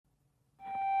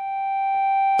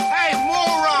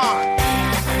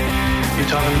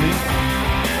talking to me?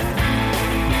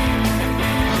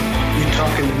 You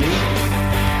talking to me?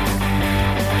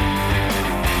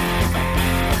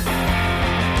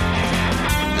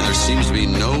 And there seems to be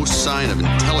no sign of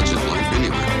intelligent life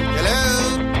anywhere.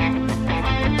 Hello?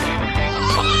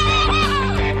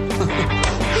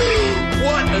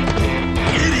 What an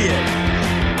idiot!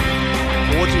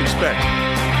 Well, what do you expect?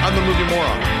 I'm the movie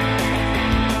moron.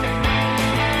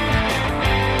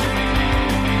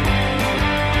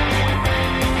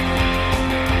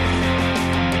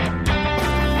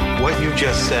 What you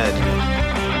just said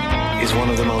is one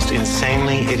of the most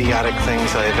insanely idiotic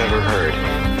things I have ever heard.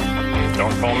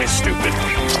 Don't call me stupid.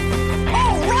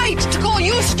 Oh, right! To call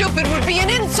you stupid would be an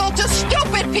insult to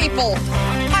stupid people!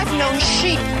 I've known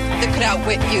sheep that could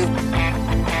outwit you.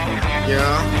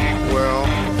 Yeah, well,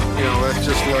 you know, that's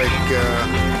just like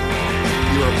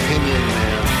your opinion,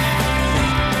 man.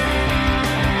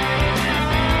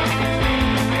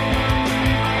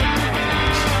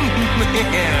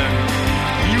 Man,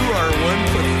 you are one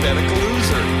pathetic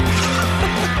loser.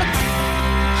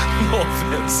 No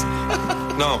offense.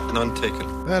 No, none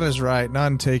taken. That is right.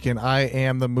 None taken. I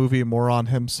am the movie moron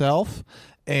himself.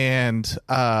 And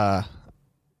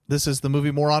this is the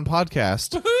Movie Moron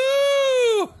Podcast.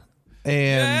 Woo!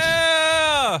 And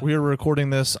Yeah! we are recording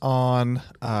this on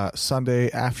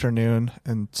Sunday afternoon.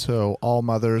 And so, all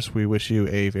mothers, we wish you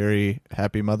a very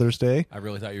happy Mother's Day. I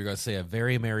really thought you were going to say a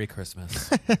very Merry Christmas.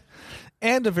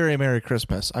 And a very Merry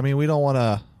Christmas. I mean, we don't want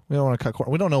to cut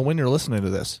corners. We don't know when you're listening to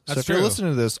this. So That's if you're true.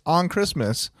 listening to this on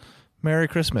Christmas, Merry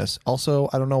Christmas. Also,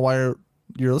 I don't know why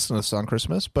you're listening to this on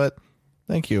Christmas, but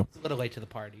thank you. It's a little late to the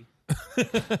party.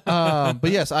 But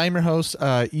yes, I am your host,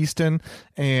 Easton,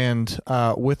 and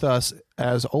with us,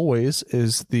 as always,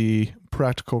 is the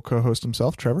practical co-host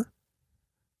himself, Trevor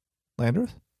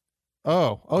Landreth.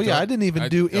 Oh yeah, I didn't even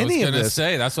do any of I was going to this.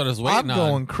 say, that's what I was waiting I'm on.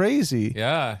 going crazy.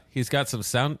 Yeah, he's got some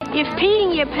sound. If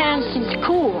peeing your pants is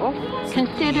cool,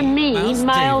 consider me Miles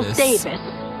Miles Davis. Davis.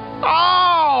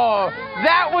 Oh,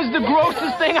 that was the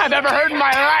grossest thing I've ever heard in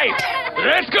my life.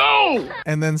 Let's go.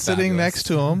 And then sitting next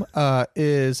to him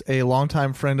is a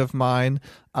longtime friend of mine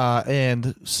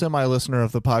and semi-listener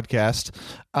of the podcast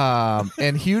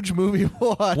and huge movie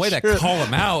watcher. Way to call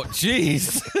him out.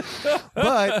 Jeez.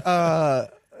 But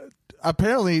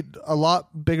apparently a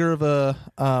lot bigger of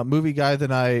a movie guy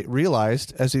than I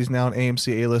realized, as he's now an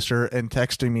AMC A-lister and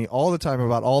texting me all the time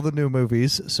about all the new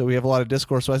movies. So we have a lot of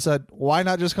discourse. So I said, why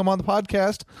not just come on the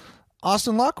podcast?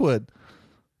 Austin Lockwood.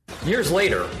 Years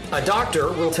later, a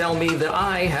doctor will tell me that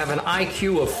I have an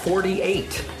IQ of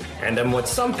 48 and am what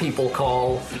some people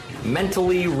call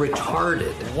mentally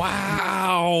retarded.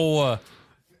 Wow.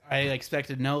 I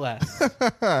expected no less.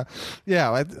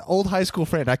 Yeah, old high school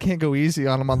friend. I can't go easy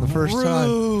on him on the first time.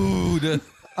 Rude.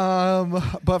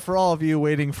 But for all of you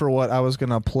waiting for what I was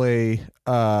going to play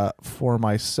for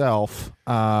myself.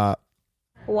 Why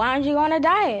aren't you on a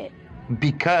diet?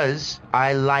 Because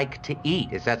I like to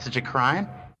eat. Is that such a crime?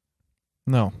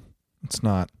 No, it's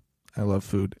not. I love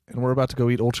food. And we're about to go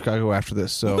eat Old Chicago after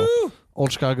this. So, Woo-hoo!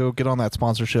 Old Chicago, get on that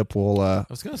sponsorship. We'll I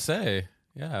was going to say,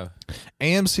 yeah.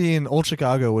 AMC and Old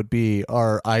Chicago would be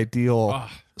our ideal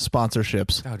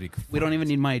sponsorships. That would be We don't even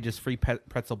need money, just free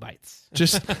pretzel bites.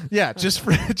 Just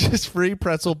free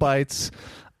pretzel bites,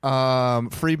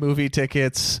 free movie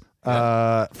tickets,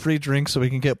 free drinks so we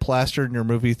can get plastered in your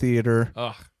movie theater.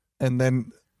 Ugh. And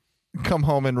then come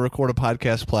home and record a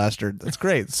podcast plastered. That's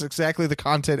great. It's exactly the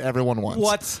content everyone wants.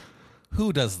 What?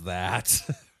 Who does that?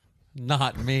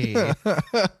 Not me.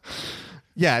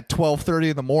 Yeah, at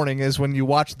 12:30 in the morning is when you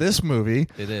watch this movie.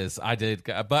 It is. I did,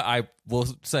 but I will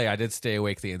say I did stay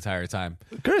awake the entire time.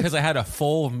 Good. Because I had a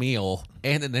full meal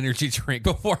and an energy drink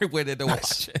before I went in to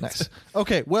watch it. Nice.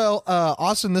 Okay, well,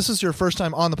 Austin, this is your first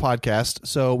time on the podcast,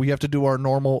 so we have to do our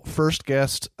normal first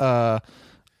guest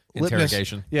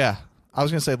Interrogation. Yeah. I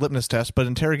was going to say litmus test, but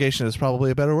interrogation is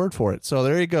probably a better word for it. So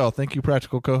there you go. Thank you,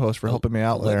 practical co-host, for helping me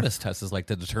out there. Litmus test is like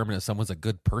to determine if someone's a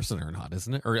good person or not,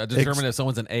 isn't it? Or determine if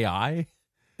someone's an AI?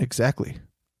 Exactly.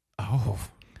 Oh.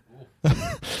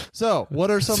 So,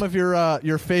 what are some of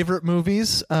your favorite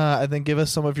movies? And then give us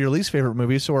some of your least favorite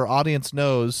movies so our audience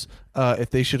knows if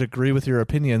they should agree with your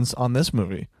opinions on this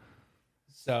movie.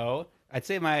 So, I'd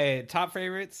say my top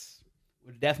favorites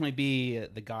would definitely be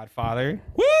The Godfather.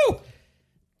 Woo!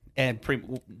 And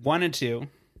 1 and 2,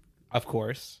 of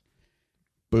course.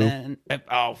 Boo. And,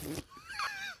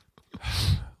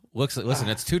 Listen,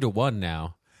 it's 2-1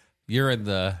 now. You're in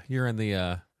the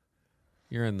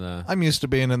I'm used to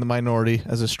being in the minority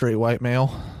as a straight white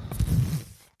male.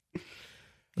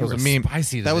 That was a meme.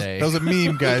 Spicy That today. was a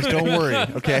meme, guys. Don't worry,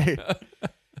 okay?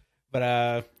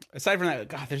 But aside from that,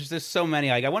 God, there's just so many.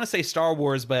 Like I want to say Star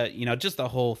Wars, but just the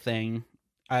whole thing.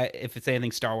 If it's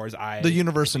anything Star Wars, the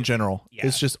universe in general. Yeah.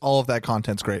 It's just all of that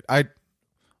content's great.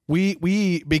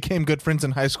 We became good friends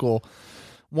in high school.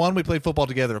 One, we played football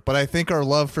together, but I think our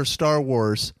love for Star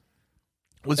Wars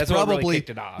was that's probably what really kicked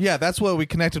it off. Yeah, that's what we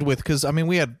connected with because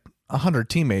we had 100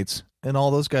 teammates and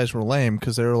all those guys were lame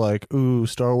because they were like, "Ooh,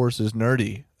 Star Wars is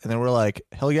nerdy," and then we're like,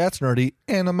 "Hell yeah, it's nerdy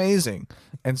and amazing,"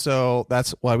 and so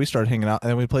that's why we started hanging out and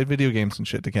then we played video games and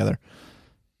shit together.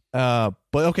 But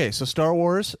okay, so Star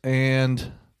Wars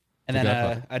and then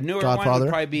a newer one would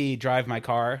probably be Drive My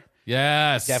Car.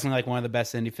 Yes. Definitely like one of the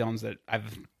best indie films that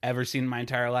I've ever seen in my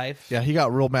entire life. Yeah, he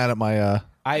got real mad at my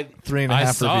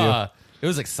 3.5 review. It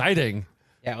was exciting.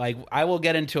 Yeah, like I will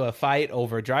get into a fight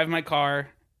over Drive My Car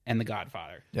and The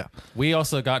Godfather. Yeah. We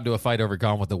also got into a fight over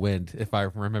Gone with the Wind, if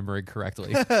I'm remembering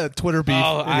correctly. Twitter beef.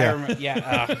 Oh, I remember.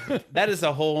 Yeah. That is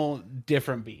a whole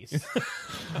different beast.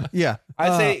 Yeah.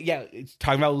 I'd say,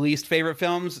 talking about least favorite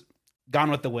films, Gone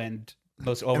with the Wind,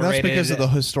 most overrated. And that's because of the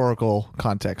historical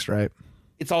context, right?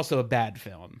 It's also a bad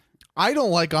film. I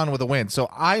don't like Gone with the Wind, so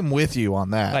I'm with you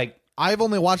on that. Like, I've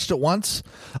only watched it once.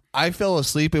 I fell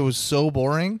asleep. It was so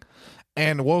boring.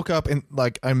 And woke up and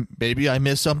maybe I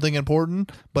missed something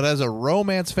important, but as a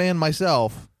romance fan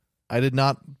myself, I did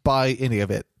not buy any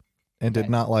of it and did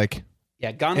not like.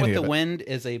 Yeah, Gone with the Wind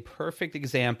is a perfect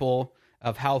example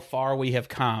of how far we have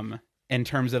come in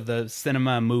terms of the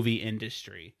cinema movie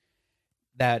industry.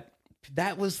 That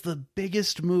was the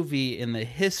biggest movie in the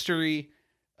history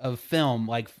of film,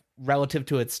 like relative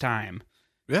to its time.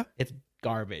 Yeah, it's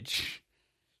garbage.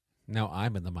 Now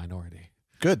I'm in the minority.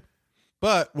 Good.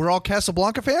 But we're all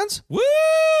Casablanca fans? Woo!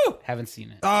 Haven't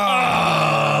seen it.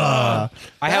 That's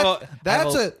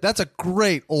a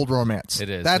great old romance. It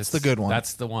is. That's the good one.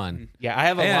 That's the one. Yeah, I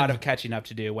have a lot of catching up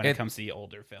to do when it comes to the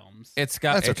older films. It's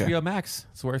got That's HBO okay. Max.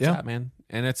 That's where it's at, man.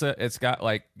 And it's got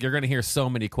like you're gonna hear so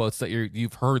many quotes that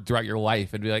you've heard throughout your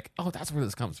life and be like, oh, that's where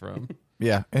this comes from.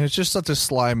 Yeah, and it's just such a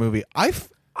sly movie. I've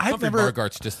never.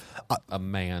 Bogart's just a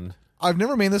man. I've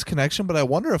never made this connection, but I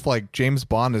wonder if like James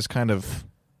Bond is kind of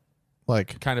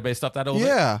based off that a little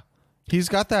bit. Yeah, he's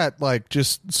got that like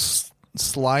just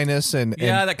slyness and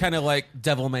that kind of like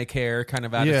devil may care kind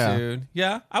of attitude.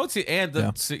 Yeah, I would see, and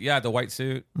the white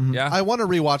suit. Mm-hmm. Yeah, I want to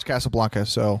rewatch Casablanca,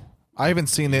 so I haven't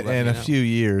seen it in a few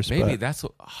years. Maybe but that's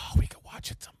what. Oh, we could watch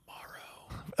it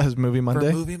tomorrow as Movie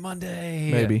Monday. For Movie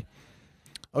Monday, maybe.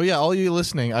 Oh yeah, all you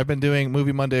listening, I've been doing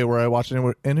Movie Monday where I watch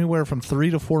anywhere from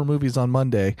 3 to 4 movies on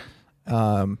Monday,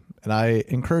 and I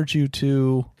encourage you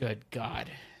to. Good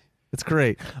God. It's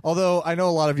great. Although I know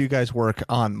a lot of you guys work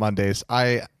on Mondays.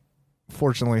 I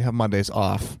fortunately have Mondays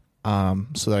off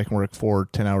so that I can work 4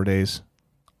 10-hour days,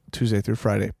 Tuesday through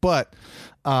Friday. But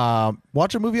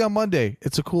watch a movie on Monday.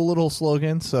 It's a cool little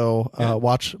slogan. So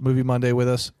watch Movie Monday with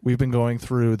us. We've been going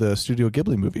through the Studio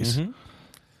Ghibli movies. Mm-hmm.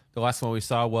 The last one we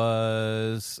saw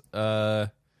was the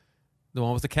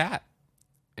one with the cat.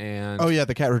 And oh, yeah,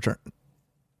 The Cat Return.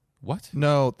 What?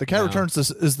 No, The Cat Returns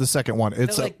is the second one.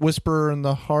 It's Whisper in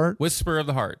the Heart. Whisper of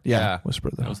the Heart. Yeah. Whisper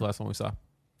of the Heart. That was the last one we saw.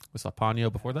 We saw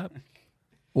Ponyo before that.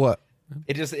 What?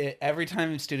 Every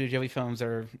time Studio Ghibli films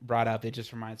are brought up, it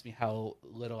just reminds me how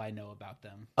little I know about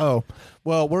them. Oh,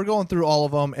 well, we're going through all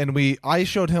of them, and I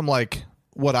showed him like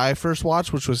what I first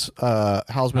watched, which was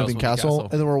Howl's Moving Castle,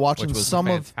 and then we're watching some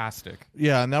fantastic.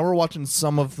 Yeah, now we're watching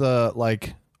some of the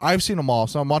like. I've seen them all,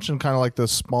 so I'm watching kind of like the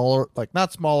smaller, like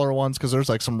not smaller ones, because there's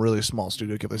like some really small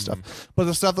Studio Ghibli stuff, but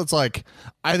the stuff that's like,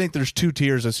 I think there's 2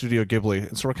 tiers of Studio Ghibli,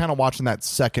 and so we're kind of watching that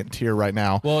second tier right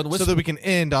now, so that we can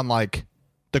end on like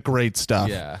the great stuff.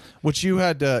 Yeah, which you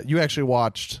actually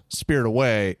watched Spirit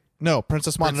Away. No,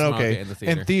 Princess Mononoke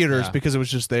in theaters because it was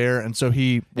just there, and so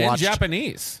he watched in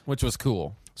Japanese, which was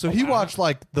cool. So he watched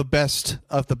like the best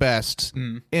of the best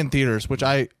in theaters, which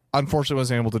I unfortunately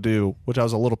wasn't able to do, which I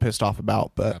was a little pissed off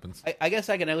about. But I guess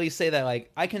I can at least say that like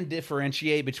I can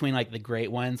differentiate between like the great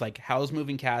ones like Howl's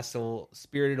Moving Castle,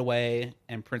 Spirited Away,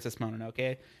 and Princess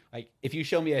Mononoke. Like if you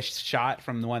show me a shot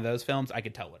from one of those films, I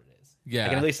could tell what it is. Yeah, I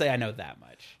can at least say I know that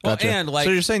much. Well, and like,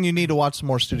 so you're saying you need to watch some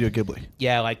more Studio Ghibli?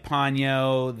 Yeah, like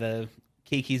Ponyo, the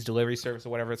Kiki's Delivery Service or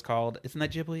whatever it's called. Isn't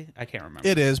that Ghibli? I can't remember.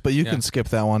 It is, but you can skip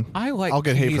that one. I'll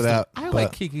get hate for that. I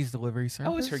like Kiki's Delivery Service. I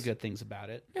always heard good things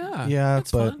about it. Yeah,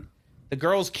 it's but fun. The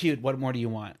girl's cute. What more do you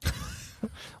want?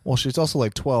 Well, she's also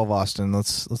like 12, Austin.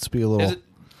 Let's be a little.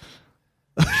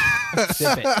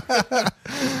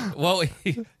 Well,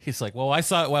 he's like, well, I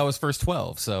saw it when I was first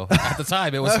 12, so at the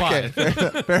time it was fine.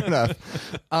 Fair enough.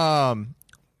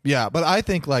 Yeah, but I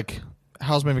think like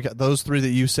Howl's Moving Castle, those 3 that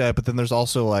you said, but then there's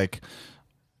also like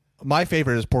my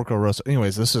favorite is Porco Rosso.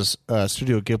 Anyways, this is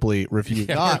Studio Ghibli review.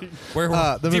 Not we're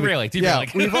the movie. derailing. Yeah,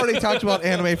 we've already talked about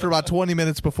anime for about 20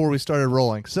 minutes before we started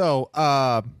rolling. So,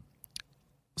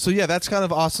 yeah, that's kind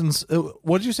of Austin's.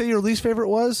 What did you say your least favorite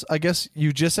was? I guess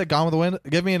you just said Gone with the Wind.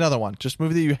 Give me another one. Just a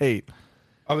movie that you hate.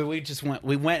 I mean,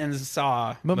 we went and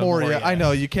saw Memoria. I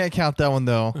know you can't count that one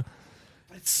though.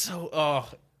 But it's so.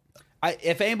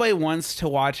 If anybody wants to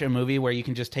watch a movie where you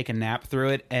can just take a nap through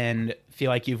it and feel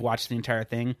like you've watched the entire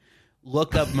thing,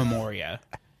 look up Memoria.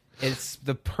 It's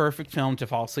the perfect film to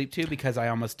fall asleep to because I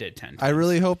almost did 10 times. I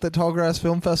really hope that Tallgrass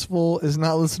Film Festival is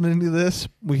not listening to this.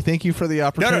 We thank you for the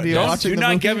opportunity of watching the movie.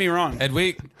 Do not get me wrong. And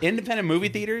independent movie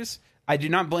theaters, I do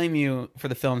not blame you for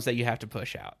the films that you have to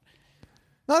push out.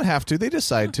 Not have to. They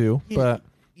decide to, but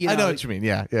I know what you mean.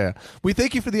 Yeah. We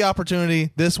thank you for the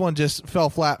opportunity. This one just fell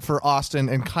flat for Austin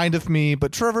and kind of me,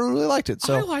 but Trevor really liked it.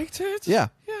 So I liked it. Yeah.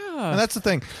 Yeah. And that's the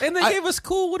thing. And they gave us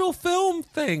cool little film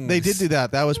things. They did do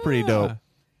that. That was pretty dope.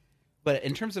 But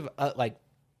in terms of like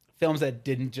films that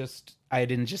I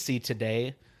didn't just see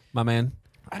today, my man.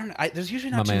 I don't know. There's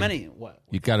usually not too many. What?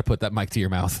 You got to put that mic to your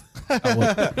mouth.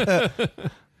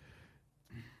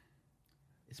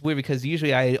 It's weird because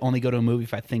usually I only go to a movie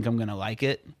if I think I'm going to like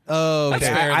it. Oh, okay.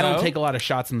 I don't take a lot of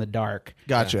shots in the dark.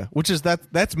 Gotcha. Yeah. Which is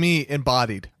that's me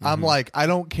embodied. Mm-hmm. I'm like, I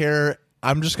don't care.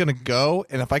 I'm just going to go.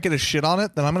 And if I get a shit on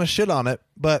it, then I'm going to shit on it.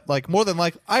 But like more than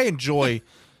like, I enjoy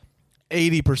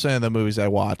 80% of the movies I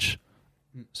watch.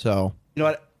 So you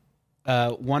know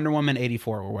what? Wonder Woman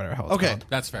 84 or whatever. How it's called.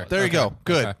 That's fair. There you go.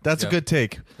 Good. Okay. That's a good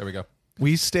take. There we go.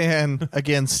 We stand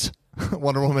against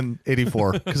Wonder Woman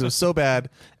 84 because it was so bad,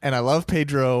 and I love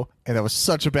Pedro, and it was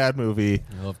such a bad movie.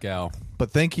 I love Gal.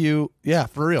 But thank you,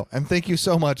 for real, and thank you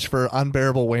so much for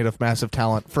Unbearable Weight of Massive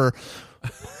Talent for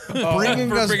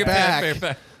bringing us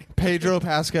back. Pedro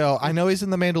Pascal. I know he's in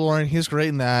The Mandalorian. He's great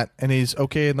in that, and he's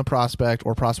okay in The Prospect,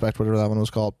 whatever that one was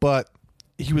called. But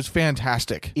he was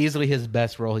fantastic. Easily his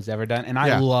best role he's ever done, and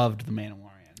I loved The Mandalorian.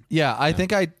 Yeah, I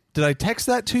think did I text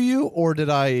that to you, or did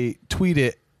I tweet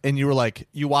it? And you were like,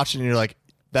 you watched it and you're like,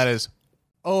 that is,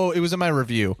 it was in my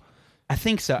review. I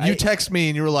think so. You text me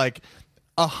and you were like,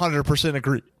 100%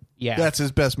 agree. Yeah. That's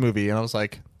his best movie. And I was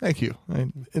like, thank you.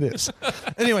 It is.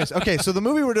 Anyways, okay, so the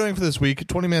movie we're doing for this week,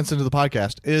 20 minutes into the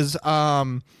podcast, is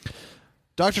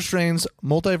Doctor Strange's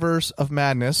Multiverse of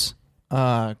Madness.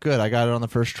 Good, I got it on the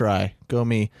first try. Go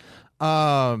me.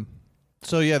 So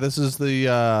yeah, this is the,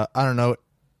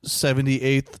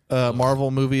 78th Marvel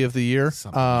movie of the year.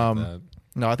 Something like that.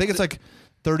 No, I think it's like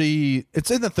 30.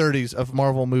 It's in the 30s of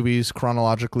Marvel movies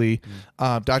chronologically.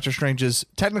 Doctor Strange's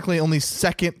technically only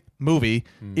second movie,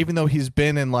 even though he's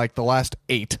been in like the last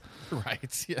 8.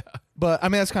 Right. Yeah. But I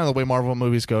mean, that's kind of the way Marvel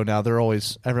movies go now.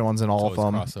 Everyone's in all of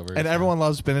them, and everyone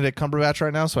loves Benedict Cumberbatch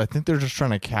right now. So I think they're just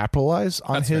trying to capitalize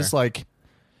on his like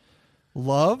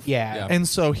love. Yeah. And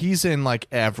so he's in like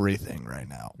everything right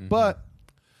now. But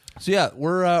so yeah,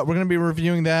 we're gonna be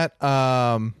reviewing that.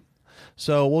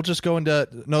 So we'll just go into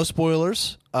no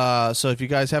spoilers. So if you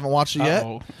guys haven't watched it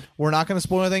yet, we're not going to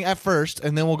spoil anything at first,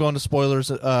 and then we'll go into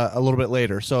spoilers a little bit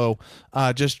later. So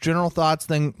just general thoughts,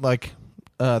 things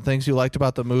you liked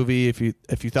about the movie, if you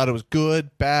thought it was good,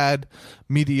 bad,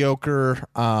 mediocre,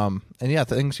 and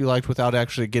things you liked without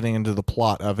actually getting into the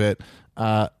plot of it.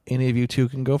 Any of you two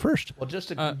can go first. Well, just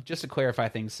to clarify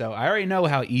things, so I already know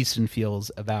how Easton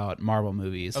feels about Marvel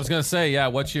movies. I was gonna say,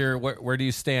 what's your where do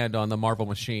you stand on the Marvel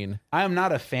machine? I am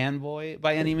not a fanboy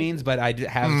by any means, but I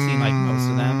have seen like most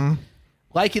of them.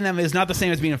 Liking them is not the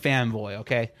same as being a fanboy.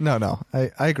 Okay. No,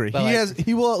 I agree. But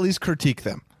he will at least critique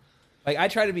them. Like I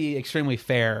try to be extremely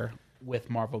fair with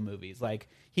Marvel movies. Like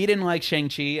he didn't like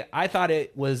Shang-Chi. I thought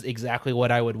it was exactly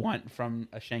what I would want from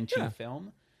a Shang-Chi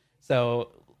film. So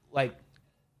like,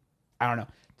 I don't know.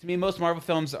 To me, most Marvel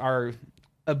films are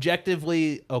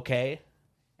objectively okay,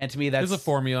 and to me, that's there's a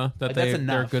formula that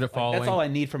they're good at following. That's all I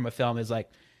need from a film. Is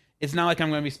like, it's not like I'm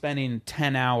going to be spending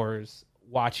 10 hours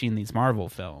watching these Marvel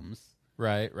films.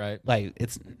 Right. Like,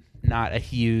 it's not a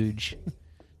huge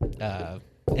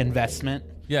investment.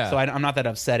 Yeah. So I'm not that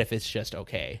upset if it's just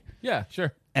okay. Yeah,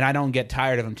 sure. And I don't get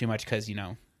tired of them too much because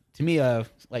to me,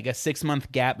 like a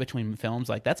 6-month gap between films,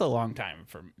 like that's a long time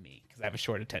for me because I have a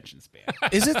short attention span.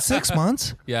 Is it 6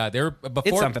 months? Yeah, they were before.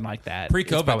 It's something like that.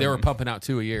 Pre-COVID, they were pumping out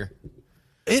 2 a year.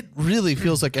 It really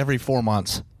feels like every 4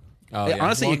 months. Oh, yeah.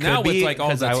 Honestly, well, it now could be with like all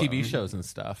the because TV shows and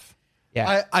stuff.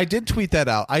 Yeah, I did tweet that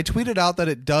out. I tweeted out that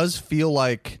it does feel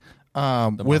like the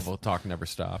Marvel talk never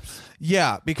stops.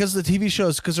 Yeah, because the TV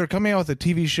shows, because they're coming out with a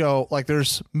TV show, like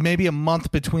there's maybe a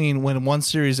month between when one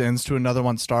series ends to another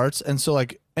one starts, and so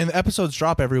like, and the episodes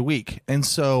drop every week, and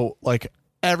so like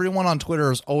everyone on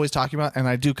Twitter is always talking about, and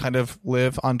I do kind of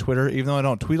live on Twitter, even though I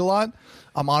don't tweet a lot.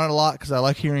 I'm on it a lot because I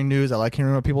like hearing news. I like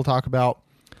hearing what people talk about.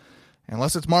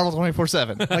 Unless it's Marvel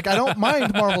 24/7. Like, I don't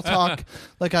mind Marvel talk.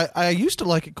 Like, I used to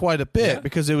like it quite a bit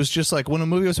because it was just like when a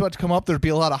movie was about to come up, there'd be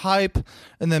a lot of hype,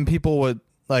 and then people would,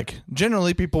 like,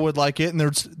 generally people would like it, and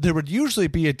there would usually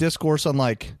be a discourse on,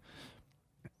 like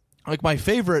my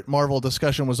favorite Marvel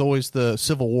discussion was always the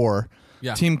Civil War.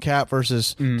 Yeah. Team Cap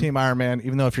versus Team Iron Man.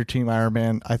 Even though if you're Team Iron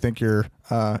Man, I think you're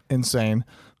insane.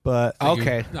 But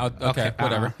okay,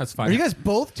 whatever. That's fine. Are you guys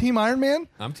both Team Iron Man?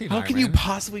 I'm Team How Iron can Man. you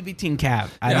possibly be Team Cap?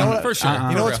 For sure.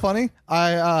 You know what's funny?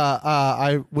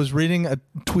 I was reading a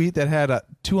tweet that had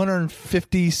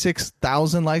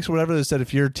 256,000 likes or whatever that said,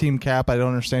 if you're Team Cap, I don't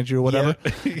understand you or whatever.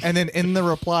 And then in the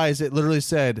replies, it literally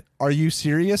said, are you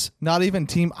serious? Not even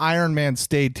Team Iron Man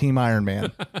stayed Team Iron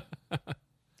Man.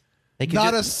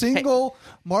 Not a single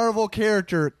Marvel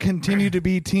character continued to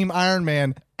be Team Iron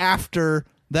Man after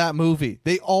that movie.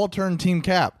 They all turned Team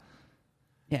Cap.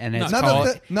 Yeah, and it's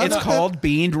called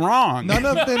being wrong. None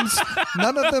of them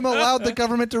allowed the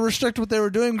government to restrict what they were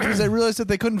doing because they realized that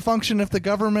they couldn't function if the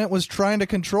government was trying to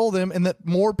control them, and that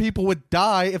more people would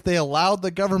die if they allowed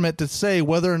the government to say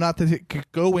whether or not they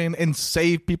could go in and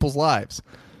save people's lives.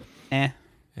 I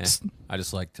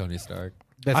just like Tony Stark.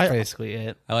 That's basically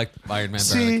it. I like Iron Man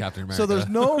better than Captain America. So there's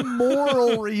no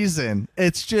moral reason.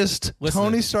 It's just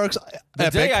Tony Stark's the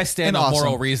epic day I stand and on awesome.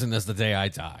 moral reason is the day I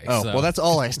die. Oh, well, that's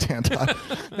all I stand on.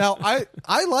 Now, I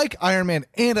like Iron Man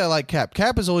and I like Cap.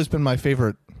 Cap has always been my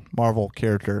favorite Marvel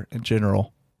character in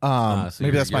general. So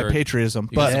maybe that's my patriotism.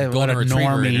 You But got golden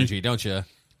retriever energy, don't you? A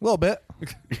little bit.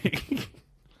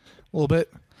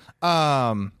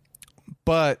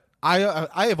 But I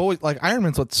have always, like, Iron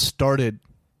Man's what started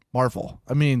Marvel.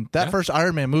 I mean, that first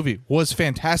Iron Man movie was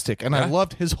fantastic, and I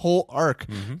loved his whole arc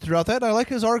throughout that. And I like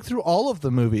his arc through all of the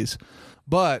movies.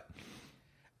 But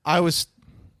I just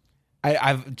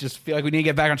feel like we need to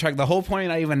get back on track. The whole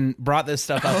point I even brought this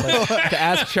stuff up was to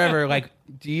ask Trevor, like,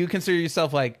 do you consider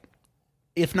yourself, like,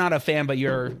 if not a fan, but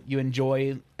you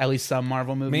enjoy at least some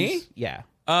Marvel movies? Me? Yeah.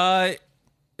 I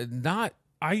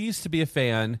used to be a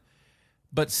fan,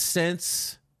 but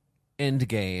since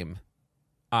Endgame,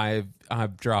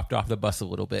 I've dropped off the bus a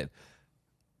little bit.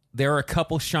 There are a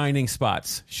couple shining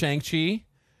spots. Shang-Chi,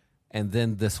 and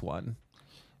then this one.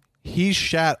 He's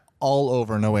shat all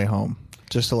over No Way Home,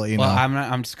 just to let you know. Well,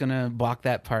 I'm just gonna block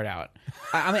that part out.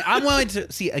 I mean, I'm willing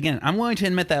to see again. I'm willing to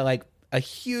admit that, like, a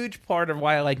huge part of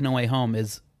why I like No Way Home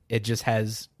is it just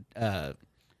has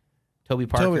Tobey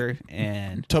Parker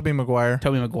and Tobey Maguire.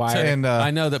 And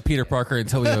I know that Peter Parker and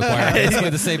Tobey Maguire are basically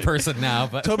the same person now,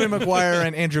 but Tobey Maguire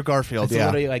and Andrew Garfield. It's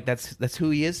literally like that's who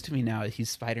he is to me now. He's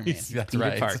Spider-Man. That's Peter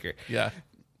right. Parker. Yeah.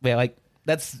 But, like,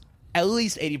 that's at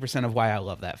least 80% of why I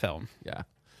love that film. Yeah.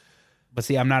 But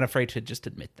see, I'm not afraid to just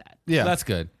admit that. Yeah. That's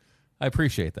good. I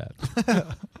appreciate that.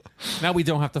 Now we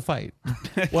don't have to fight.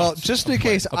 Well, just in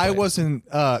case I wasn't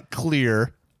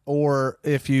clear, or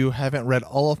if you haven't read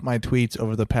all of my tweets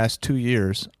over the past 2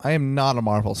 years, I am not a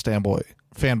Marvel fanboy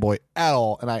at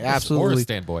all, and I absolutely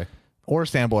or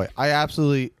standboy. I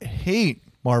absolutely hate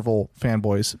Marvel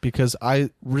fanboys because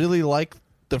I really like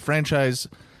the franchise,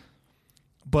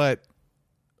 but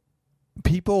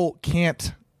people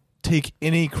can't take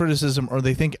any criticism, or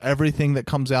they think everything that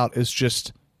comes out is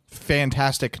just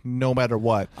fantastic no matter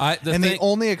what. The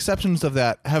only exceptions of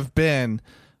that have been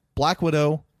Black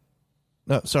Widow.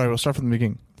 No, sorry, we'll start from the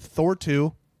beginning. Thor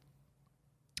 2,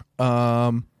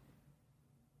 Iron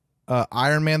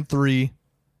Man 3,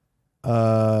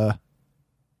 Black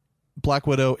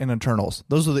Widow, and Eternals.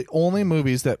 Those are the only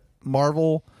movies that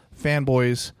Marvel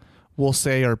fanboys will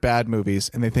say are bad movies,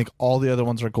 and they think all the other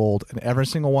ones are gold. And every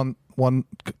single one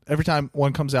every time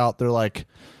one comes out, they're like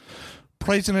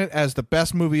praising it as the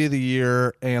best movie of the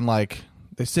year, and like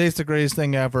they say it's the greatest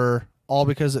thing ever, all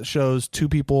because it shows two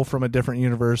people from a different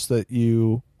universe that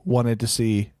you wanted to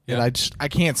see. Yeah. And I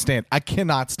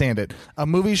cannot stand it. A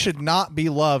movie should not be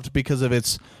loved because of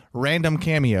its random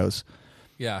cameos.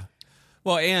 Yeah.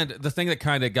 Well, and the thing that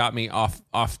kind of got me off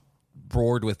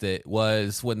board with it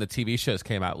was when the TV shows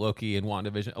came out, Loki and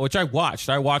WandaVision, which I watched.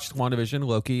 I watched WandaVision,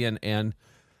 Loki, and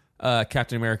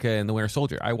Captain America and the Winter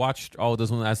Soldier. I watched all of those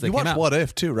ones as they came out. You watched What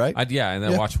If too, right? I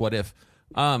watched What If.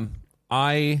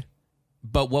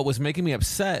 But what was making me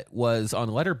upset was on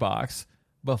Letterboxd,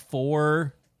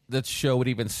 before the show would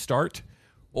even start,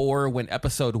 or when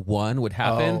episode 1 would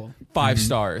happen, 5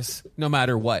 stars, no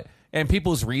matter what. And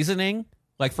people's reasoning,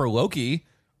 like for Loki,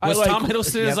 was Tom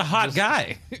Hiddleston is a hot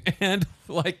guy. And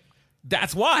like,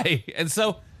 that's why. And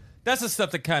so that's the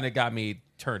stuff that kind of got me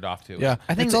turned off to it. Yeah.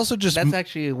 I think it's also just that's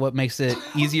actually what makes it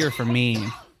easier for me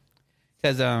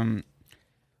Because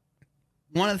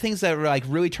one of the things that like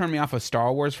really turned me off of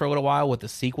Star Wars for a little while with the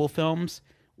sequel films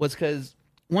was because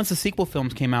once the sequel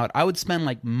films came out, I would spend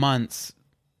like months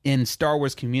in Star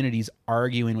Wars communities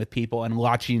arguing with people and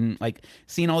watching, like,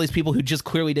 seeing all these people who just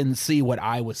clearly didn't see what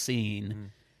I was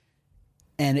seeing.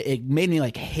 And it made me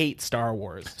like hate Star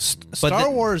Wars.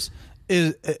 Star Wars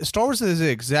is the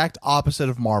exact opposite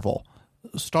of Marvel.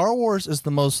 Star Wars is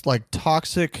the most like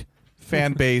toxic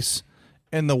fan base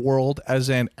in the world, as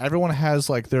in everyone has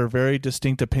like their very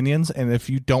distinct opinions, and if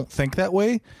you don't think that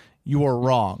way, you are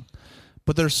wrong.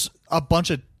 But there's a bunch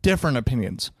of different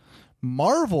opinions.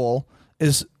 Marvel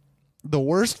is the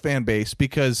worst fan base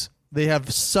because they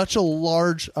have such a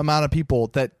large amount of people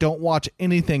that don't watch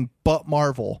anything but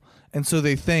Marvel. And so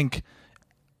they think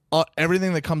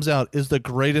everything that comes out is the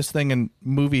greatest thing in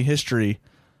movie history.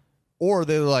 Or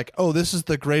they're like, oh, this is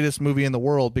the greatest movie in the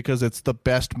world because it's the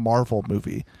best Marvel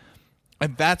movie.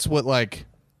 And that's what, like,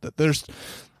 there's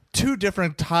two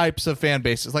different types of fan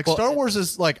bases. Like, Star Wars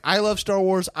is like, I love Star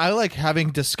Wars. I like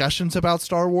having discussions about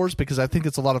Star Wars because I think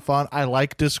it's a lot of fun. I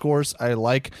like discourse. I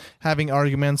like having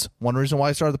arguments. One reason why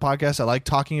I started the podcast, I like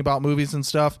talking about movies and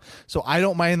stuff. So I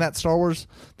don't mind that Star Wars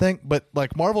thing. But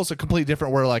like Marvel's a completely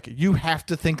different, where like you have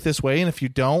to think this way, and if you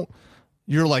don't,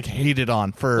 you're like hated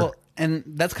on for. Well, and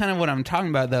that's kind of what I'm talking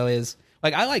about, though, is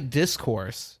like I like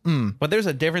discourse, but there's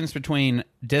a difference between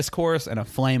discourse and a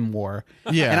flame war.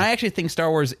 Yeah. And I actually think Star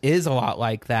Wars is a lot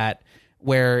like that,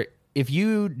 where if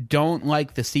you don't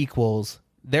like the sequels,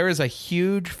 there is a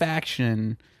huge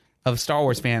faction of Star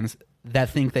Wars fans that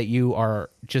think that you are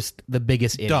just the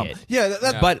biggest idiot. Dumb.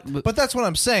 Yeah, but that's what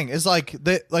I'm saying is like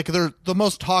they're the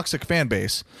most toxic fan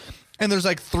base. And there's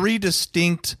like three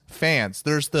distinct fans.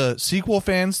 There's the sequel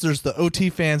fans, there's the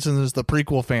OT fans, and there's the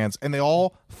prequel fans. And they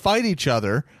all fight each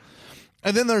other.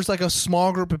 And then there's like a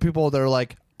small group of people that are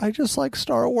like, I just like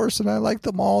Star Wars and I like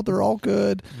them all. They're all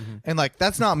good. And like,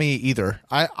 that's not me either.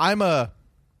 I'm a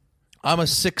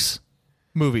 6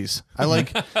 movies. I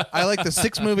like the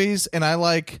 6 movies, and I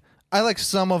like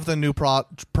some of the new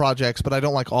projects, but I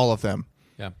don't like all of them.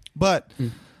 Yeah. But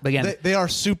again, they are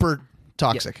super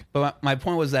toxic. Yeah, but my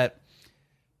point was that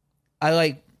I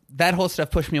like that whole stuff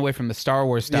pushed me away from the Star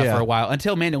Wars stuff for a while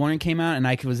until Mandalorian came out, and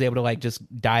I was able to like just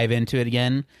dive into it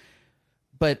again.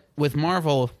 But with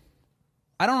Marvel,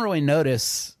 I don't really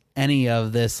notice any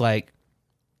of this like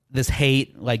this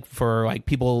hate, like for like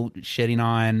people shitting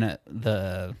on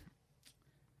the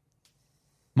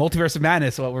Multiverse of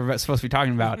Madness, what we're supposed to be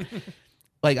talking about.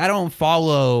 Like, I don't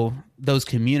follow those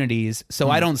communities,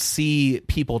 so I don't see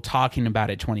people talking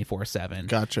about it 24/7.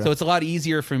 Gotcha. So it's a lot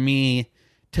easier for me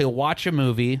to watch a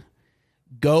movie,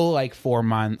 go like 4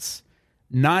 months,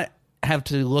 not have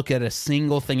to look at a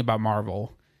single thing about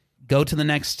Marvel, go to the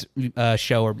next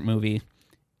show or movie,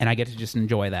 and I get to just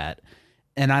enjoy that.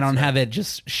 And I don't have it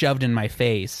just shoved in my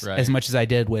face as much as I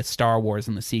did with Star Wars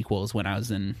and the sequels when I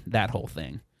was in that whole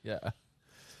thing. Yeah.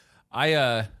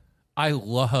 I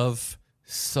love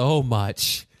so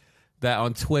much that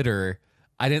on Twitter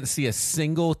I didn't see a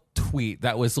single tweet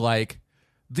that was like,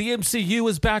 the MCU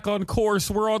is back on course,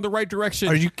 we're on the right direction.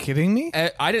 Are you kidding me?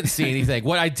 I didn't see anything.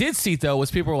 What I did see though was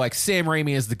people were like, Sam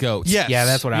Raimi is the GOAT. Yes. Yeah,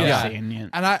 that's what I was seeing. Yeah.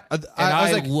 And I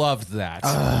was like, loved that.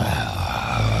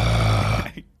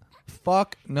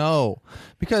 Fuck no.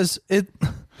 Because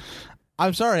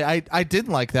I'm sorry, I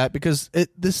didn't like that because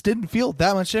this didn't feel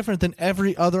that much different than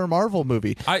every other Marvel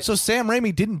movie. So Sam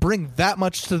Raimi didn't bring that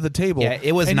much to the table. Yeah,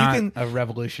 it was not a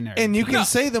revolutionary. And you can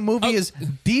say the movie is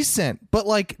decent, but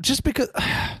like just because.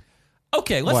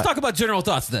 Okay, let's talk about general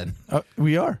thoughts then.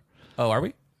 We are. Oh, are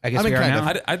we? I guess we are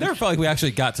now. I never felt like we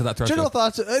actually got to that threshold. General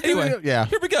thoughts. Anyway, yeah.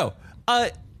 Here we go.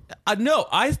 No,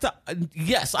 I thought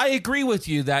yes, I agree with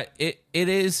you that it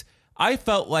is. I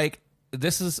felt like.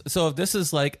 This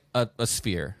is like a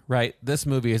sphere, right? This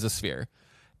movie is a sphere,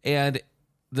 and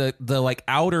the like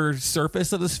outer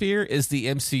surface of the sphere is the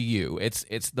MCU.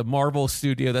 It's the Marvel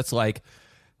studio that's like,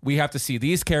 we have to see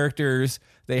these characters,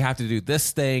 they have to do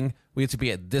this thing, we have to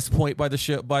be at this point by the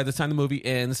show, by the time the movie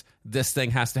ends, this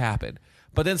thing has to happen.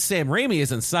 But then Sam Raimi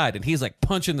is inside and he's like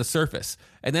punching the surface,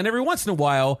 and then every once in a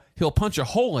while he'll punch a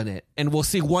hole in it and we'll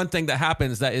see one thing that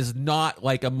happens that is not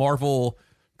like a Marvel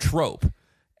trope.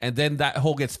 And then that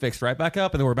hole gets fixed right back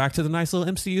up, and then we're back to the nice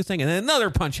little MCU thing, and then another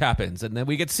punch happens, and then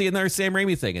we get to see another Sam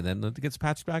Raimi thing, and then it gets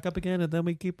patched back up again, and then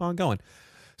we keep on going.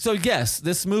 So yes,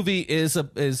 this movie is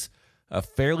a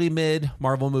fairly mid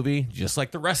Marvel movie, just like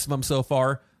the rest of them so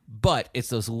far, but it's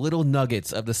those little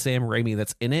nuggets of the Sam Raimi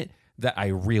that's in it that I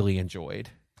really enjoyed.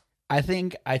 I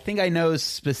think I know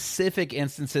specific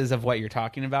instances of what you're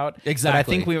talking about.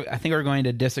 Exactly. But I think we're going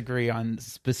to disagree on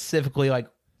specifically like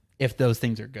if those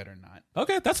things are good or not.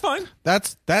 Okay, that's fine.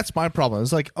 That's my problem.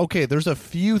 It's like, okay, there's a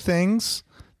few things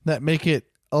that make it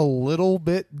a little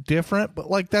bit different, but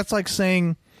like that's like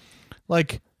saying,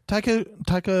 like Taika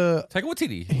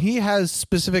Waititi, he has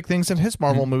specific things in his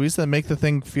Marvel movies that make the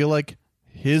thing feel like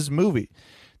his movie.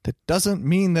 That doesn't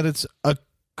mean that it's a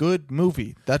good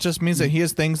movie. That just means that he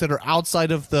has things that are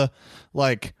outside of the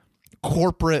like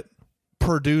corporate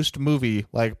produced movie,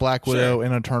 like Black Widow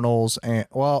and Eternals. And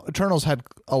well, Eternals had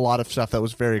a lot of stuff that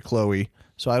was very Chloe,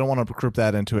 so I don't want to group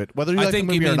that into it. Whether you like the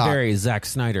movie or not. Very Zack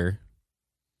Snyder.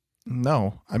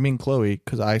 No, I mean Chloe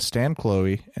because I stand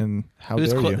Chloe, and how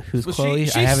dare you? Who's Chloe?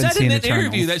 She I haven't said seen in an Eternals.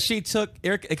 interview that she took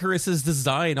Eric Icarus's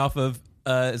design off of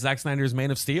Zack Snyder's Man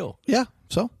of Steel. Yeah,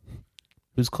 so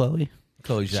Who's Chloe?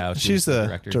 Chloe Zhao. she's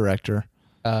the director.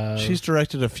 She's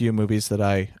directed a few movies that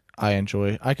I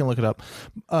enjoy. I can look it up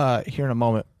here in a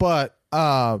moment, but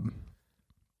yeah,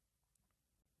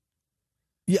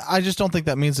 I just don't think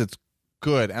that means it's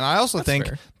good. And I also think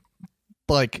fair.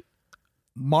 Like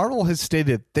Marvel has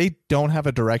stated they don't have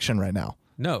a direction right now.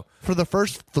 No. For the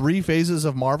first 3 phases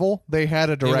of Marvel, they had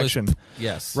a direction.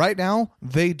 Yes. Right now,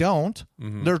 they don't.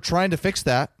 Mm-hmm. They're trying to fix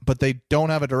that, but they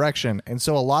don't have a direction. And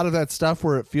so a lot of that stuff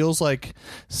where it feels like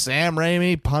Sam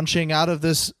Raimi punching out of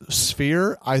this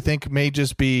sphere, I think may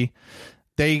just be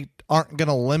they aren't going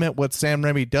to limit what Sam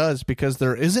Raimi does because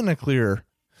there isn't a clear...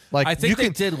 Like I think they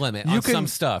did limit on some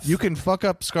stuff. You can fuck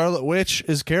up Scarlet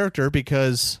Witch's character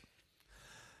because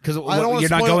you're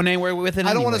not going anywhere with it.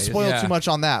 I don't want to spoil too much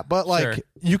on that, but like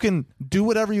you can do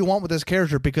whatever you want with this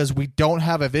character because we don't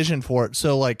have a vision for it.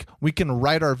 So like we can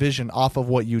write our vision off of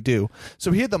what you do.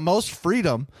 So he had the most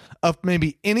freedom of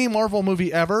maybe any Marvel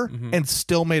movie ever and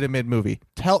still made a mid movie.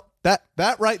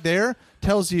 That right there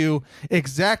tells you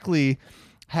exactly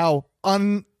how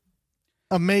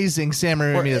amazing Sam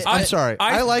Raimi is. I'm sorry.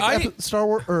 I like Star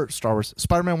Wars,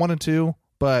 Spider-Man 1 and 2,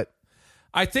 but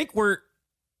I think we'll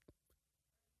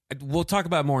talk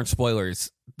about more in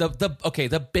spoilers.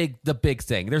 The big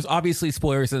thing. There's obviously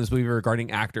spoilers in this movie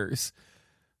regarding actors,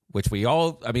 which we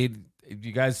all. I mean,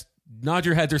 you guys nod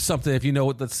your heads or something if you know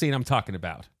what the scene I'm talking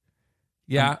about.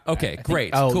 Yeah. Okay.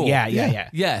 Great. Cool. Yeah.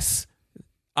 Yes.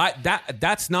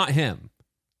 That's not him.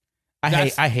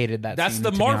 I hated that. That's scene,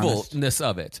 the to be honest. Marvelness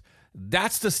of it.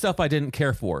 That's the stuff I didn't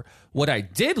care for. What I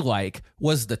did like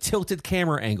was the tilted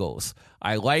camera angles.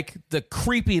 I like the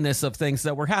creepiness of things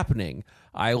that were happening.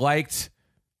 I liked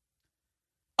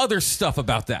other stuff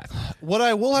about that. What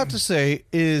I will have to say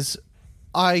is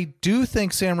I do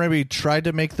think Sam Raimi tried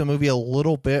to make the movie a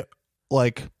little bit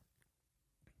like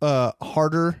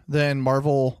harder than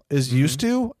Marvel is used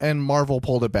to, and Marvel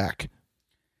pulled it back.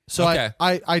 So Okay.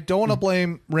 I don't want to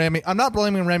blame Raimi. I'm not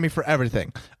blaming Raimi for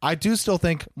everything. I do still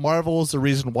think Marvel is the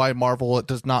reason why Marvel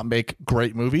does not make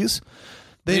great movies.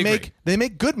 They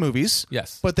make good movies,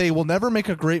 yes, but they will never make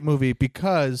a great movie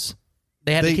because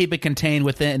they have to keep it contained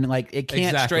within. Like it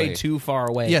can't stray too far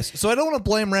away. Yes, so I don't want to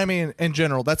blame Raimi in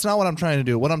general. That's not what I'm trying to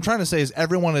do. What I'm trying to say is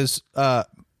everyone is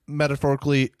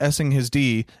metaphorically S-ing his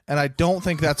D, and I don't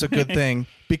think that's a good thing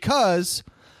because,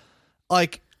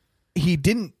 like, he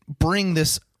didn't bring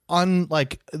this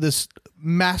this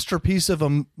masterpiece of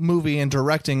a movie and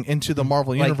directing into the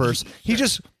Marvel universe. He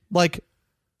just like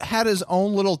had his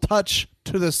own little touch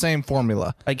to the same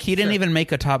formula. Like he didn't even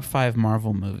make a top 5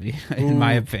 Marvel movie, in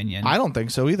my opinion. I don't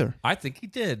think so either. I think he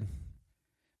did.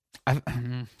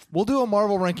 We'll do a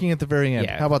Marvel ranking at the very end.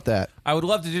 Yeah. How about that? I would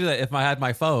love to do that if I had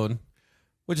my phone,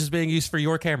 which is being used for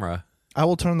your camera. I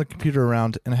will turn the computer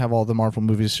around and have all the Marvel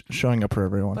movies showing up for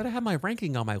everyone. But I have my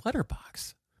ranking on my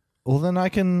letterbox. Well, then I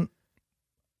can.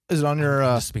 Is it on your?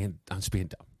 I'm just being dumb.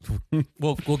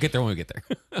 we'll get there when we get there.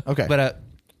 Okay. But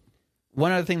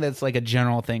one other thing that's like a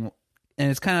general thing,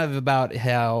 and it's kind of about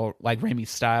how like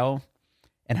Raimi's style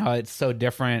and how it's so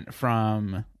different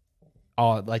from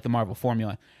all like the Marvel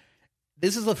formula.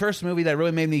 This is the first movie that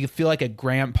really made me feel like a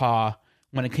grandpa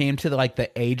when it came to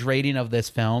the age rating of this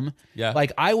film. Yeah.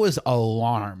 Like I was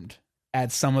alarmed at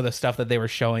some of the stuff that they were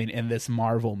showing in this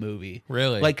Marvel movie.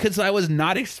 Really? Like, because I was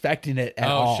not expecting it at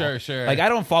all. Oh, sure. Like, I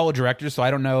don't follow directors, so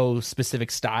I don't know specific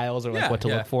styles or what to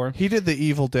look for. He did the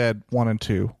Evil Dead 1 and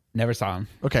 2. Never saw him.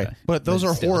 Okay, but those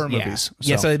are still, horror yeah. movies.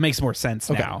 Yeah, so it makes more sense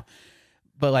now.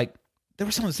 But, like, there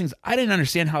were some of those things, I didn't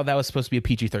understand how that was supposed to be a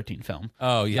PG-13 film.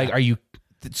 Oh, yeah. Like, are you...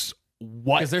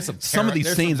 What? There's some of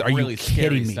these scenes, are really you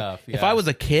kidding me? Stuff, yeah. If I was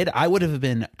a kid, I would have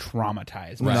been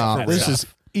traumatized. by No, that this stuff. is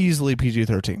easily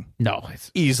PG-13. No, it's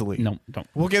Easily. no, don't.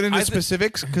 We'll get into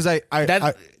specifics because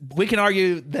we can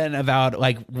argue then about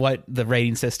like what the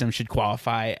rating system should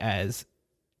qualify as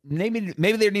maybe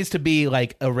there needs to be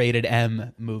like a rated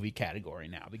M movie category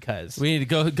now, because we need to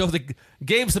go. The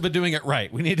games have been doing it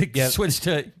right. We need to switch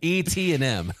to E, T, and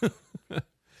M.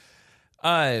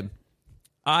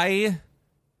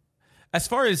 As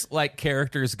far as like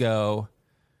characters go,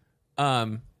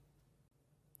 I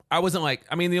wasn't like.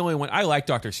 I mean, the only one I like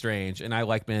Doctor Strange and I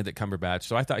like Benedict Cumberbatch,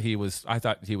 so I thought he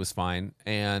was fine,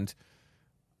 and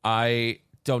I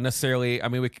don't necessarily. I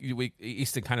mean, we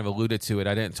Easton kind of alluded to it.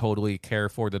 I didn't totally care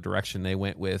for the direction they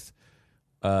went with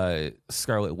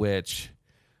Scarlet Witch.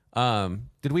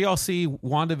 Did we all see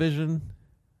WandaVision?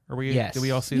 Yes. Did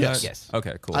we all see Yes. that? Yes.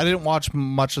 Okay, cool. I didn't watch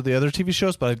much of the other TV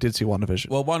shows, but I did see WandaVision.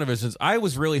 Well, WandaVision's. I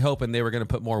was really hoping they were going to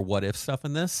put more what if stuff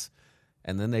in this,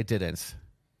 and then they didn't.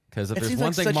 Because if It there's seems one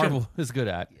like thing such Marvel is good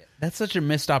at, that's such a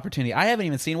missed opportunity. I haven't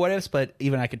even seen What Ifs, but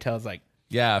even I could tell it's like,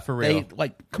 yeah, for real.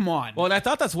 Come on. Well, and I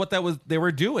thought that's what they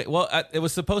were doing. Well, it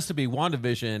was supposed to be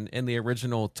WandaVision in the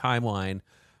original timeline.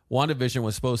 WandaVision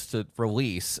was supposed to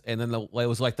release, and then it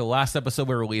was like the last episode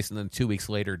would release, and then 2 weeks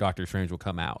later, Doctor Strange will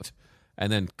come out,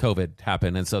 and then COVID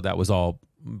happened, and so that was all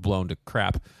blown to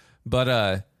crap.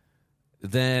 But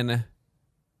then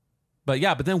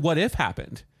What If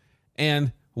happened,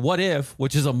 and What If,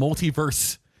 which is a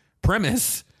multiverse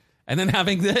premise, and then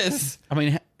having this. I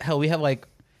mean, hell, we have like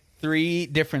 3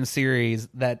 different series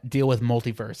that deal with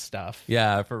multiverse stuff.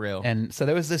 Yeah, for real. And so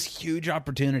there was this huge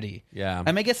opportunity. Yeah.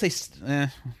 I mean, I guess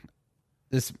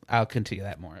I'll continue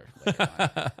that more later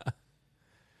on.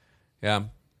 Yeah.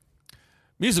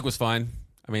 Music was fine.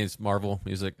 I mean, it's Marvel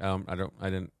music. I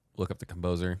didn't look up the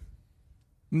composer.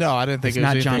 No, I didn't think It's it was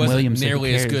not anything- John It wasn't Williams, so who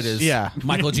nearly as cares? good as Yeah.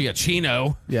 Michael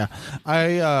Giacchino. Yeah.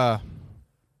 I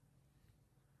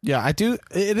do.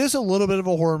 It is a little bit of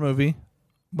a horror movie,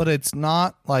 but it's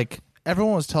not like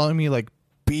everyone was telling me like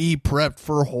be prepped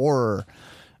for horror.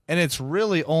 And it's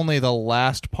really only the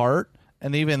last part,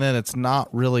 and even then it's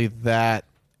not really that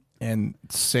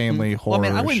insanely horror. Well, I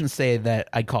mean, I wouldn't say that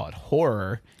I'd call it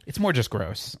horror. It's more just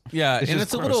gross. Yeah, and just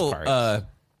it's a gross little. parts.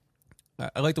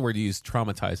 I like the word you use,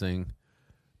 traumatizing,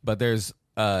 but there's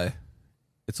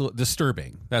it's a little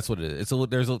disturbing. That's what it is.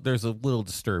 There's a little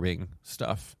disturbing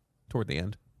stuff toward the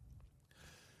end.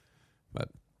 But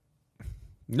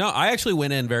no, I actually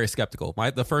went in very skeptical.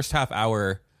 The first half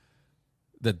hour,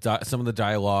 some of the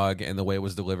dialogue and the way it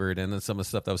was delivered, and then some of the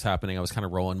stuff that was happening, I was kind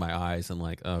of rolling my eyes and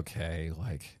like, okay,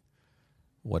 like,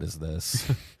 what is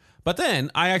this? But then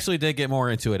I actually did get more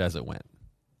into it as it went.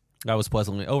 I was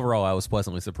pleasantly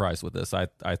surprised with this. I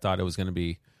thought it was going to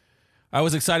be. I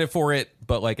was excited for it,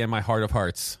 but like in my heart of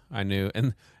hearts, I knew,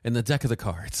 and in the deck of the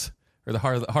cards or the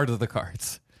heart of the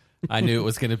cards, I knew it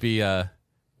was going to be.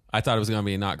 I thought it was going to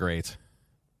be not great,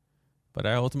 but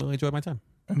I ultimately enjoyed my time.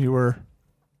 And you were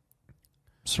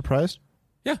surprised?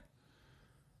 Yeah,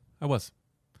 I was.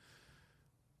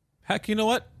 Heck, you know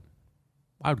what?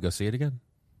 I would go see it again.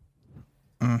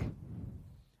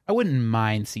 I wouldn't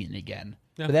mind seeing it again.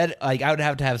 Yeah. But that, like, I would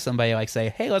have to have somebody like say,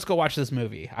 "Hey, let's go watch this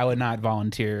movie." I would not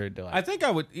volunteer to. Like, I think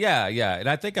I would. Yeah, and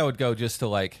I think I would go just to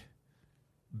like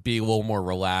be a little more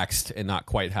relaxed and not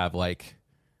quite have like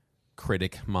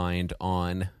critic mind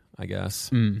on, I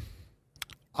guess.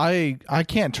 I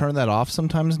can't turn that off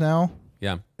sometimes now.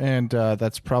 Yeah. And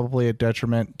that's probably a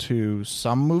detriment to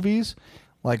some movies,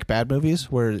 like bad movies,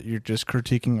 where you're just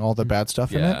critiquing all the bad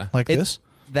stuff in Yeah. it, like this.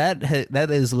 that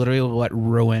is literally what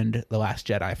ruined The Last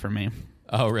Jedi for me.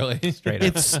 Oh, really? Straight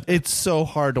up. It's so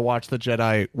hard to watch The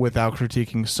Jedi without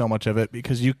critiquing so much of it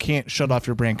because you can't shut off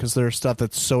your brain because there's stuff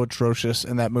that's so atrocious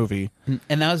in that movie.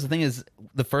 And that was the thing is,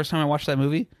 the first time I watched that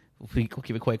movie, we'll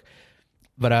keep it quick,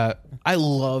 but I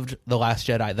loved The Last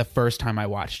Jedi the first time I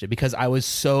watched it because I was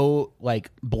so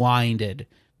like blinded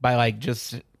by like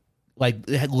just like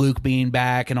Luke being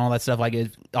back and all that stuff, like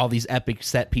all these epic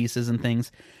set pieces and things.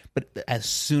 But as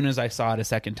soon as I saw it a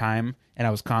second time and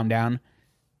I was calmed down,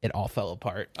 it all fell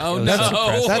apart. Oh, It was no. so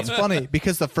depressing. That's funny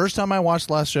because the first time I watched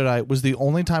Last Jedi was the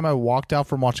only time I walked out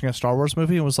from watching a Star Wars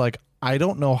movie and was like, I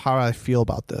don't know how I feel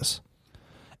about this.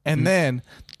 And then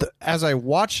as I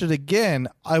watched it again,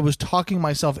 I was talking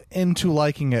myself into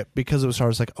liking it because it was hard. I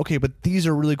was like, okay, but these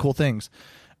are really cool things.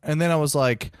 And then I was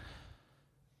like,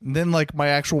 my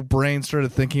actual brain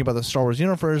started thinking about the Star Wars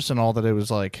universe and all that it was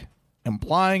like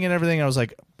implying and everything. I was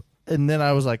like, and then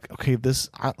I was like, okay,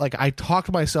 I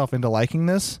talked myself into liking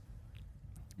this.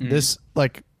 This,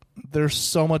 like, there's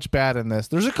so much bad in this.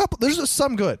 There's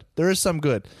some good. There is some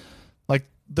good. Like,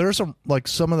 there's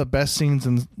some of the best scenes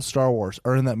in Star Wars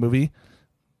are in that movie.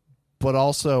 But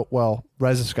also, well,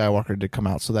 Rise of Skywalker did come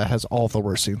out, so that has all the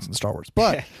worst scenes in Star Wars.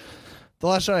 But The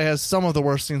Last Jedi has some of the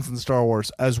worst scenes in Star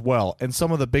Wars as well, and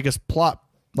some of the biggest plot,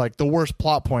 like the worst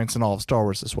plot points in all of Star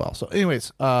Wars as well. So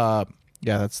anyways,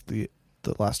 Yeah, that's the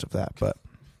last of that. But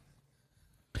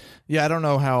yeah, I don't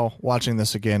know how watching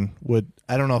this again would.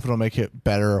 I don't know if it'll make it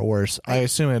better or worse. I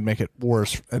assume it'd make it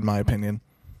worse, in my opinion.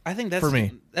 I think that's for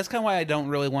me. That's kind of why I don't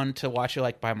really want to watch it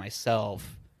like by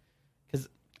myself, because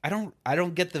I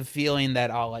don't get the feeling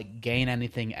that I'll like gain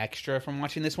anything extra from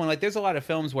watching this one. Like, there's a lot of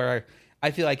films where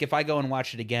I feel like if I go and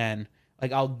watch it again,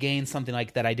 like I'll gain something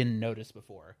like that I didn't notice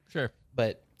before. Sure,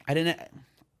 but I didn't.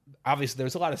 Obviously,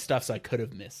 there's a lot of stuff, so I could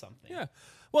have missed something. Yeah.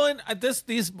 Well,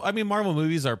 and Marvel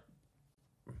movies are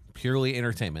purely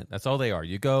entertainment. That's all they are.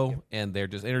 You go and they're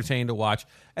just entertaining to watch,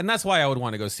 and that's why I would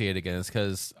want to go see it again. Is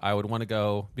because I would want to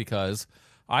go because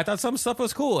I thought some stuff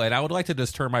was cool, and I would like to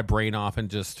just turn my brain off and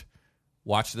just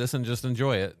watch this and just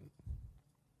enjoy it.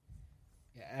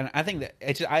 Yeah, and I think that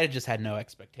I just had no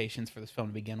expectations for this film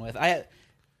to begin with.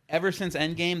 Ever since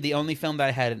Endgame, the only film that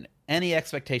I had any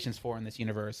expectations for in this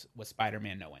universe was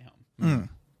Spider-Man: No Way Home.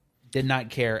 Did not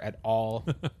care at all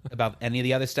about any of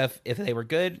the other stuff. If they were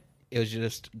good, it was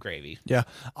just gravy. Yeah.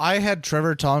 I had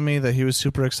Trevor telling me that he was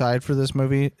super excited for this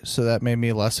movie, so that made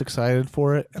me less excited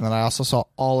for it. And then I also saw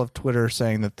all of Twitter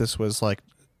saying that this was like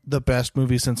the best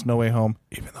movie since No Way Home,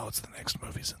 even though it's the next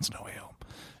movie since No Way Home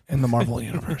in the Marvel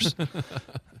universe.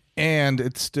 And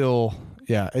it's still,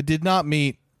 it did not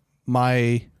meet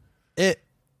I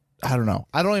don't know.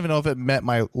 I don't even know if it met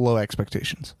my low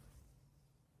expectations.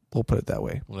 We'll put it that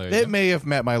way. Well, it may have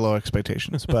met my low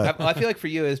expectations, but I feel like for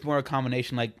you, it's more a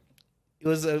combination. Like, it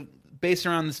was based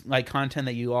around this, like, content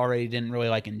that you already didn't really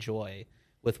like enjoy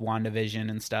with WandaVision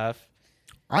and stuff.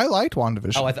 I liked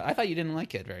WandaVision. Oh, I thought you didn't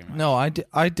like it very much. No, I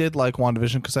did like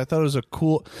WandaVision because I thought it was a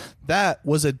cool. That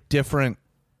was a different,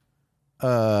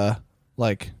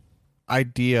 like,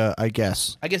 idea, I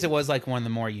guess. I guess it was like one of the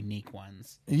more unique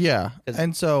ones. Yeah,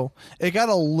 and so it got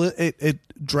it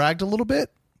dragged a little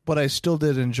bit, but I still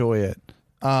did enjoy it.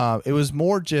 It was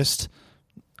more just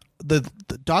the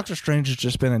Doctor Strange has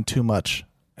just been in too much,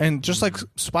 and just like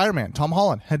Spider-Man, Tom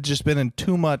Holland had just been in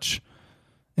too much,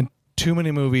 in too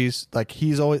many movies. Like,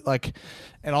 he's always like,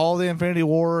 in all the Infinity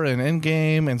War and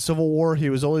Endgame and Civil War, he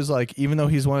was always like, even though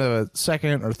he's one of the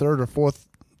second or third or fourth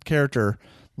character,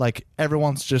 like,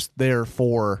 everyone's just there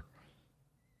for,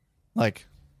 like,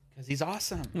 because he's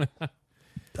awesome.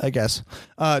 I guess.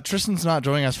 Tristan's not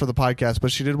joining us for the podcast,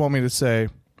 but she did want me to say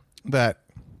that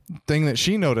thing that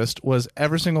she noticed was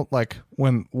every single, like,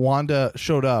 when Wanda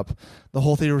showed up, the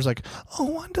whole theater was like, oh,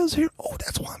 Wanda's here. Oh,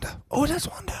 that's Wanda. Oh, that's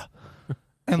Wanda.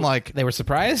 And, like, they were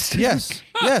surprised? Yes.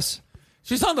 Yes.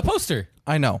 She's on the poster.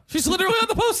 I know. She's literally on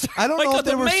the poster. I don't like, know if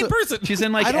the they were main person. She's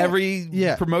in, like,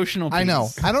 every promotional piece. I know.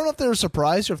 I don't know if they were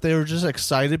surprised or if they were just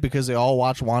excited because they all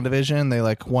watched WandaVision. They,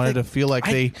 like, wanted to feel like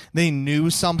they knew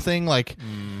something. Like,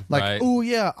 right. Oh,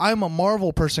 yeah, I'm a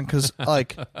Marvel person because,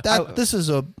 like, this is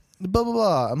a blah, blah,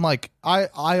 blah. I'm like,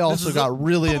 I also got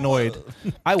really annoyed.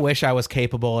 I wish I was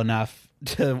capable enough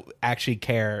to actually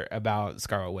care about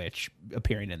Scarlet Witch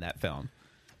appearing in that film.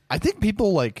 I think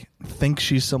people, like, think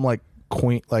she's some, like,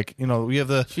 queen, like, you know, we have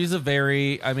the she's a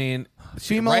very, I mean,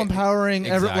 female empowering.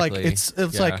 Exactly. Like,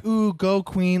 it's like, ooh, go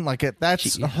queen. Like,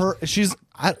 that's her.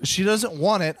 She doesn't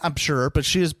want it, I'm sure, but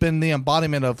she has been the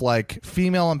embodiment of, like,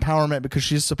 female empowerment because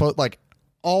she's supposed, like,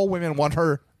 all women want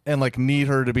her and, like, need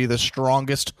her to be the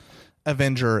strongest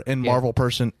Avenger and Marvel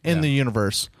person in the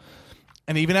universe.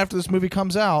 And even after this movie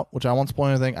comes out, which I won't spoil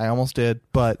anything, I almost did,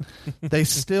 but they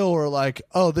still are like,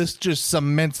 oh, this just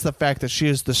cements the fact that she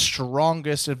is the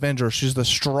strongest Avenger. She's the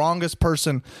strongest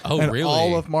person in really?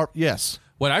 all of Marvel. Yes.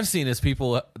 What I've seen is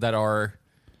people that are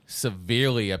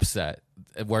severely upset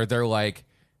where they're like,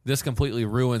 this completely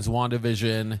ruins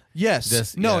WandaVision.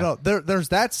 Yes. No. There's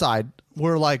that side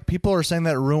where, like, people are saying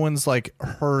that ruins, like,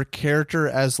 her character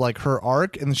as, like, her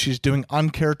arc, and she's doing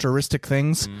uncharacteristic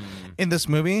things in this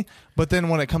movie. But then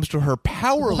when it comes to her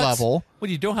power level, when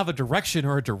you don't have a direction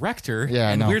or a director,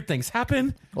 I and know. weird things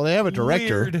happen. Well, they have a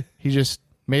director. Weird. He just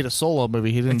made a solo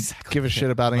movie. He didn't give a shit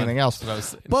about anything else. That's what I was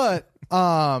saying.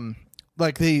 But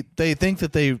like, they think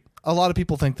that a lot of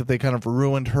people think that they kind of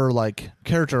ruined her, like,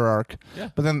 character arc. Yeah.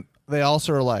 But then they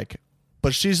also are like,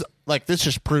 but she's like, this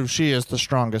just proves she is the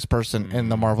strongest person in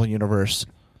the Marvel universe.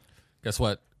 Guess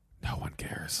what? No one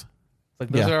cares. Like,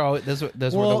 those were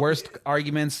the worst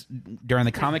arguments during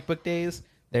the comic book days.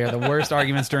 They are the worst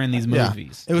arguments during these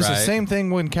movies. It was the same thing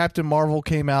when Captain Marvel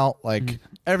came out. Like,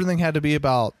 everything had to be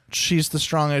about she's the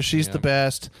strongest, she's the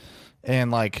best, and,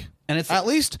 like, and it's at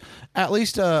least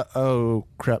oh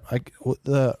crap,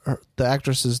 the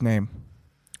actress's name.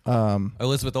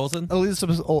 Elizabeth Olsen.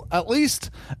 At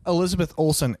least Elizabeth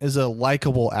Olsen is a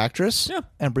likable actress,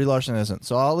 and Brie Larson isn't.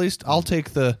 So at least I'll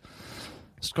take the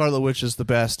Scarlet Witch is the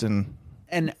best and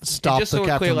stop just the so we're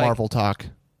Captain clear, like, Marvel talk.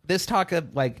 this talk of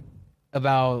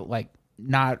about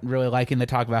not really liking the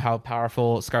talk about how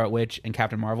powerful Scarlet Witch and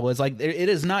Captain Marvel is. Like, it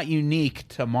is not unique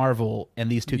to Marvel and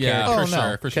these two characters.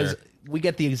 For sure. We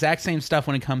get the exact same stuff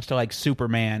when it comes to like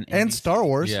Superman and Star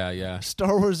Wars. Yeah.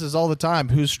 Star Wars is all the time.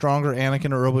 Who's stronger,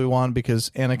 Anakin or Obi-Wan? Because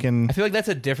Anakin. I feel like that's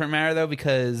a different matter though,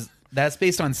 because that's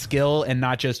based on skill and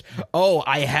not just, oh,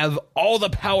 I have all the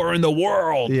power in the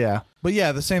world. Yeah. But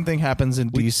yeah, the same thing happens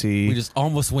in DC. We just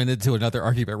almost went into another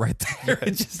argument right there.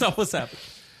 It just almost happened.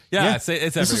 Yeah, it's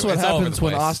this everywhere. is what It's all over happens the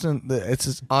when place.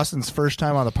 it's Austin's first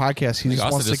time on the podcast. He just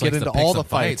Austin wants to just get likes into pick all some the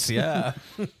fights. Yeah.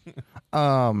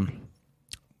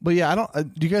 But yeah, I don't.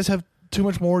 Do you guys have too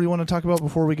much more you want to talk about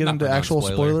before we get into actual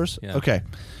spoilers? Yeah. Okay.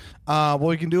 Well,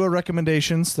 we can do our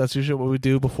recommendations. That's usually what we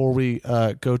do before we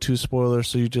go to spoilers.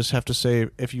 So you just have to say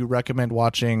if you recommend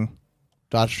watching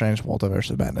Doctor Strange Multiverse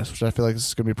of Madness, which I feel like this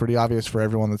is going to be pretty obvious for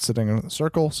everyone that's sitting in the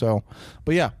circle. So,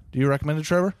 but yeah, do you recommend it,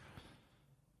 Trevor?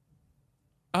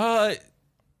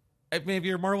 Maybe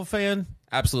you're a Marvel fan.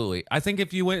 Absolutely. I think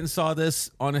if you went and saw this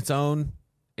on its own,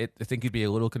 I think you'd be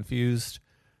a little confused.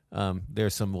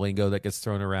 There's some lingo that gets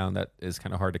thrown around that is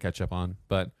kind of hard to catch up on.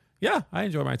 But yeah, I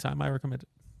enjoy my time. I recommend it.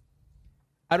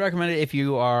 I'd recommend it if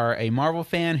you are a Marvel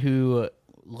fan who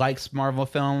likes Marvel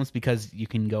films, because you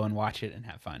can go and watch it and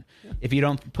have fun. Yeah. If you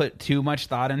don't put too much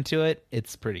thought into it,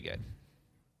 it's pretty good.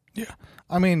 Yeah.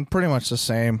 I mean, pretty much the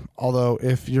same. Although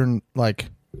if you're like,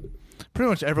 pretty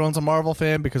much everyone's a Marvel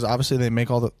fan because obviously they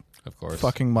make all the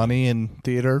fucking money in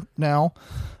theater now.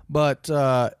 But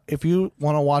if you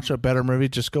want to watch a better movie,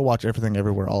 just go watch Everything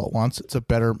Everywhere All at Once. It's a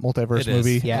better multiverse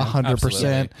movie,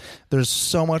 100%. There's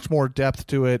so much more depth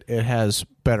to it. It has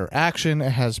better action.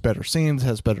 It has better scenes. It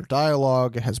has better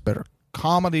dialogue. It has better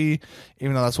comedy,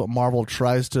 even though that's what Marvel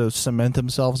tries to cement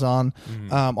themselves on.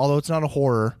 Although it's not a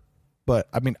horror. But,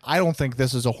 I mean, I don't think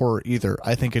this is a horror either.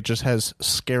 I think it just has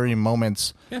scary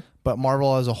moments. Yeah. But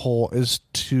Marvel as a whole is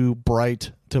too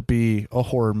bright to be a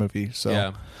horror movie. So,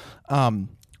 yeah.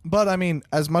 But, I mean,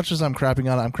 as much as I'm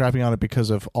crapping on it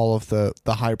because of all of the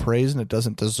high praise, and it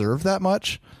doesn't deserve that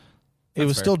much. It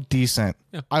was still decent.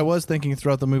 Yeah. I was thinking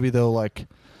throughout the movie, though, like,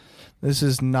 this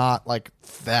is not, like,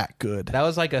 that good. That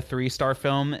was like a 3-star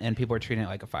film, and people are treating it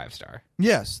like a 5-star.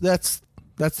 Yes, that's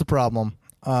the problem.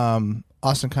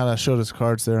 Austin kind of showed his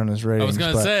cards there on his ratings.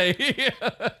 I was going to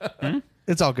say.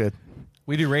 It's all good.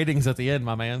 We do ratings at the end,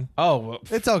 my man. Oh, well,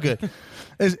 it's all good.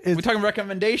 We're talking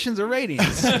recommendations or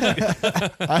ratings?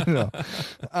 I don't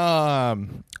know.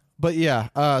 But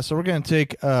yeah, so we're going to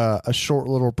take a short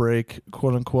little break,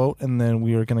 quote unquote, and then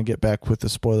we are going to get back with the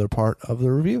spoiler part of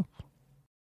the review.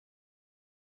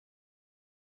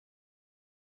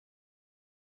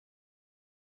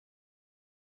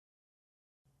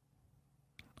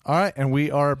 All right, and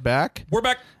we are back. We're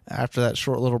back after that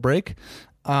short little break.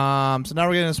 So now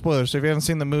we're getting into spoilers. So if you haven't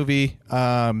seen the movie,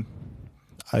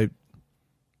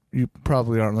 you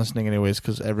probably aren't listening anyways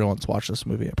because everyone's watched this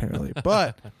movie apparently.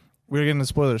 But we're getting into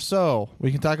spoilers, so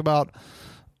we can talk about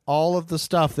all of the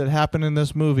stuff that happened in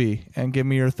this movie and give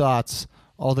me your thoughts,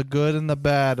 all the good and the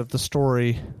bad of the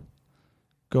story.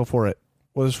 Go for it.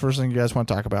 What is the first thing you guys want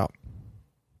to talk about?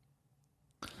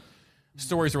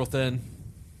 Story's real thin.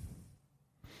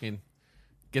 I mean,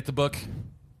 get the book.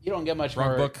 You don't get much Wrong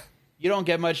more book. You don't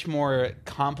get much more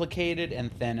complicated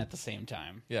and thin at the same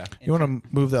time. Yeah. You want to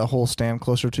move that whole stand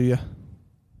closer to you?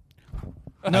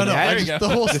 No, the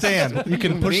whole stand. You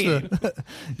can push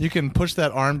you can push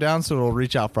that arm down so it'll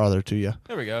reach out farther to you.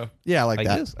 There we go. Yeah, like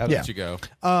that. I'll let you go.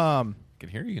 I can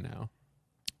hear you now.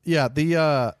 Yeah,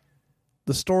 the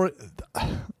story,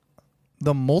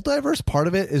 the multiverse part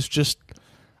of it is just,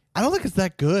 I don't think it's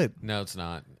that good. No, it's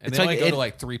not. And they only go to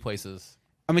like 3 places.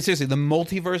 I mean, seriously, the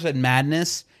multiverse of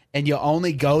madness, and you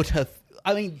only go to,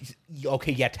 I mean,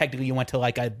 okay, yeah, technically you went to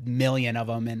like 1 million of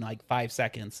them in like 5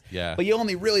 seconds. Yeah. But you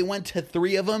only really went to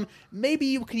 3 of them. Maybe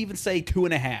you could even say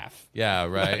 2.5. Yeah,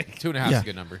 right. 2.5 is a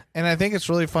good number. And I think it's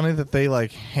really funny that they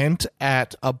like hint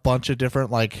at a bunch of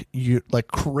different like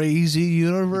crazy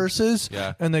universes.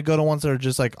 Yeah. And they go to ones that are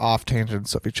just like off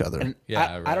tangents of each other. And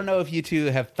I don't know if you two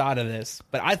have thought of this,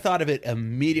 but I thought of it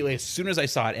immediately as soon as I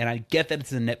saw it, and I get that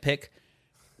it's a nitpick.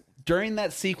 During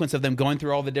that sequence of them going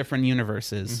through all the different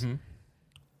universes,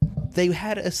 they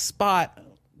had a spot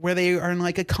where they are in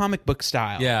like a comic book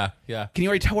style. Yeah, yeah. Can you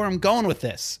already tell where I'm going with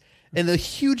this? And the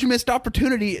huge missed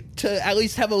opportunity to at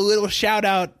least have a little shout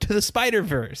out to the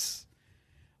Spider-Verse.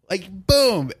 Like,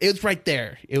 boom, it was right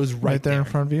there. It was right there in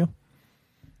front of you.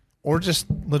 Or just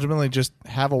legitimately just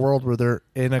have a world where they're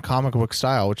in a comic book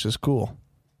style, which is cool.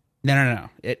 No.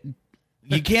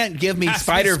 You can't give me Has to be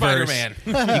Spider-Verse. Spider-Man.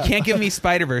 You can't give me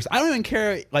Spider-Verse. I don't even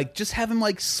care. Like, just have him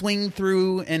like swing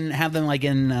through and have them like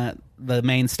in the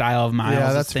main style of Miles.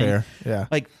 Yeah, that's thing. fair. Yeah.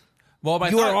 Like, Well,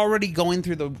 you are already going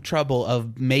through the trouble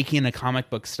of making a comic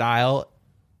book style,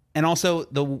 and also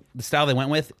the style they went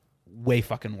with way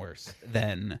fucking worse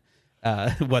than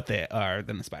what they are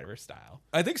than the Spider-Verse style.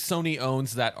 I think Sony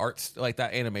owns that art, like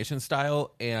that animation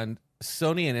style, and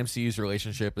Sony and MCU's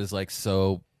relationship is like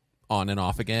so on and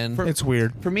off again. It's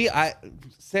weird. For me,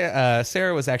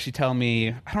 Sarah was actually telling me,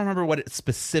 I don't remember what it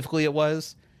specifically it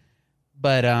was,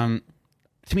 but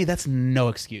to me, that's no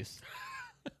excuse.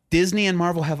 Disney and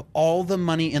Marvel have all the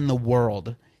money in the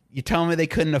world. You tell me they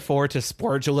couldn't afford to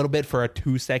splurge a little bit for a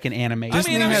 2-second animation. I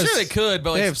mean, I'm sure they could,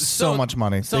 but They like, have so much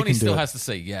money. They Sony can do still it. has to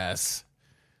say yes.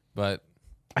 But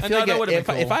I feel that like would've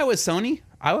been if cool. I was Sony,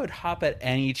 I would hop at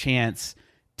any chance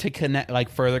to connect, like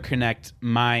further connect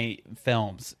my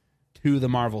films to the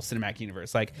Marvel Cinematic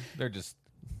Universe. Like, they're just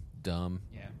dumb.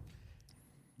 Yeah.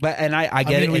 But I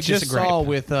get mean, it. we It's just a gripe. saw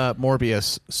with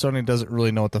Morbius, Sony doesn't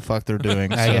really know what the fuck they're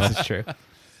doing. I so. guess it's true.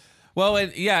 Well,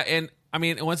 and I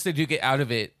mean, once they do get out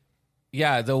of it,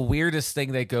 yeah, the weirdest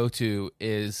thing they go to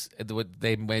is what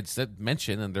they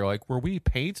mention, and they're like, "Were we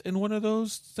paint in one of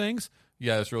those things?"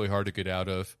 Yeah, it's really hard to get out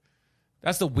of.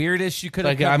 That's the weirdest you could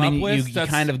have Like, I come mean, up with. you That's-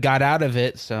 kind of got out of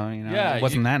it, so Yeah, it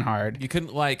wasn't that hard. You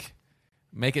couldn't like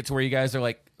make it to where you guys are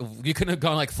like, you couldn't have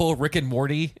gone like full Rick and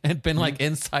Morty and been like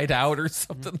Inside Out or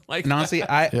something like And honestly,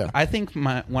 that. I think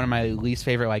one of my least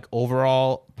favorite like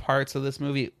overall parts of this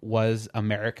movie was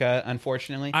America.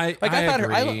 Unfortunately, I thought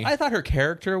agree. I thought her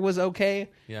character was okay.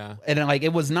 Yeah. And like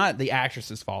it was not the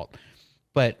actress's fault,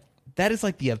 but that is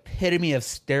like the epitome of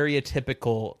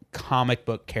stereotypical comic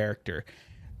book character.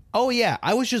 Oh yeah,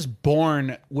 I was just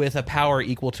born with a power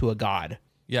equal to a god.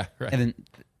 Yeah, right. And then,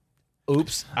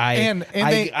 oops,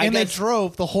 they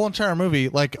drove the whole entire movie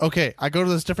like, okay, I go to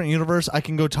this different universe, I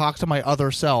can go talk to my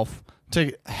other self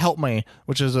to help me,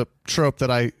 which is a trope that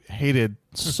I hated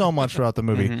so much throughout the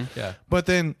movie. Yeah. But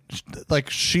then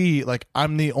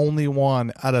I'm the only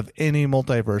one out of any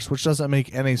multiverse, which doesn't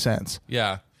make any sense.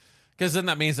 Yeah, because then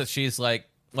that means that she's like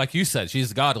you said,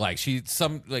 she's godlike.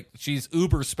 She's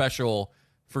uber special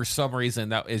for some reason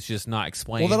that is just not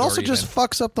explained. Well, that or also just even-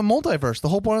 fucks up the multiverse. The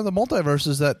whole point of the multiverse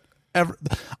is that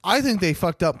I think they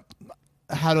fucked up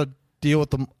how to deal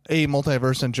with a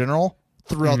multiverse in general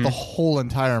throughout the whole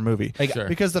entire movie. Sure.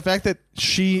 Because the fact that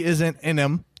she isn't in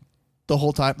him the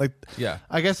whole time, like, Yeah.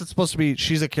 I guess it's supposed to be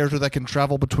she's a character that can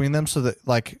travel between them, so that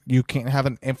like you can't have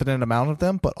an infinite amount of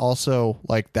them, but also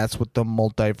like that's what the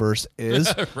multiverse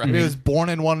is. Right. If it was born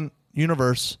in one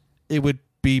universe, it would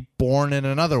be born in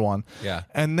another one. Yeah.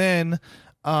 And then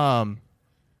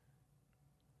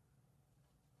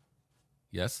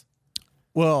Yes.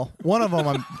 well, one of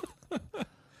them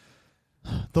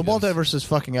the multiverse is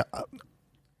fucking up.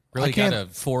 Really I can't- got a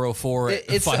 404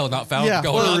 It's- file not found Yeah,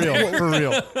 going on there. for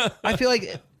real. I feel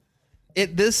like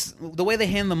the way they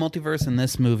handle the multiverse in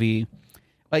this movie,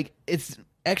 like it's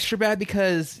extra bad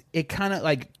because it kind of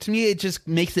like to me it just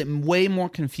makes it way more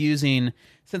confusing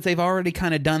since they've already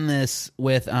kind of done this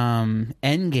with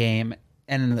Endgame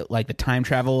and like the time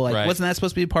travel. Like Right. wasn't that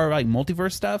supposed to be part of like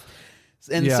multiverse stuff?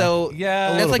 And Yeah. so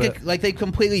Yeah. it's A like little bit. like they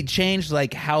completely changed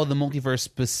like how the multiverse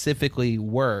specifically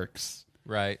works.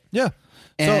 Right. Yeah.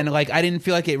 And So- like I didn't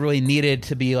feel like it really needed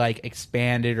to be like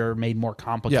expanded or made more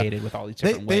complicated with all these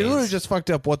different They ways. literally just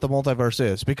fucked up what the multiverse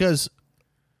is because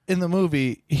in the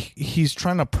movie he's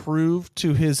trying to prove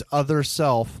to his other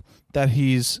self that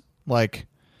he's like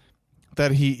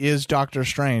that he is Doctor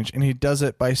Strange, and he does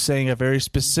it by saying a very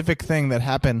specific thing that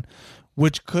happened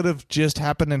which could have just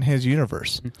happened in his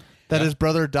universe. That his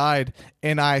brother died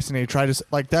in ice, and he tried to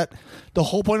like that. The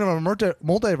whole point of a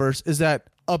multiverse is that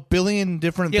a billion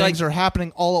different Yeah, things like- are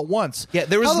happening all at once. Yeah,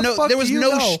 there was How the no, fuck there was do you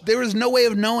no, know? there was no way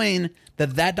of knowing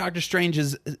that Doctor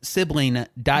Strange's sibling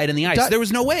died in the ice. There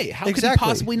was no way. How could he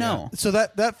possibly know? So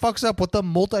that fucks up what the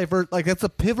multiverse. Like that's a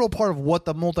pivotal part of what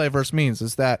the multiverse means.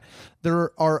 Is that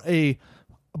there are a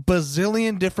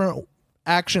bazillion different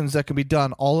actions that can be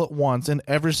done all at once, and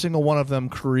every single one of them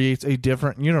creates a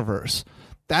different universe.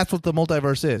 That's what the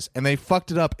multiverse is, and they fucked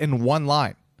it up in one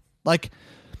line. Like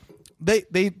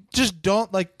they just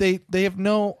don't like they have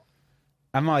no.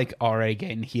 I'm like already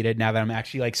getting heated now that I'm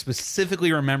actually like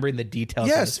specifically remembering the details.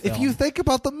 of Yes, this if film. you think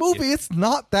about the movie, it's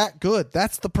not that good.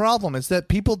 That's the problem. Is that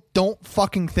people don't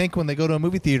fucking think when they go to a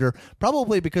movie theater,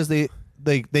 probably because they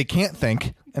can't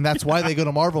think, and that's why they go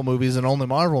to Marvel movies and only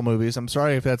Marvel movies. I'm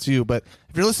sorry if that's you, but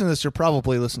if you're listening to this, you're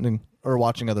probably listening or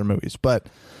watching other movies. But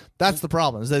that's the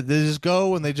problem, is that they just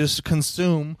go and they just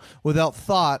consume without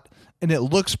thought, and it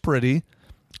looks pretty,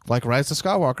 like Rise of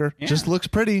Skywalker, just looks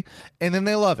pretty, and then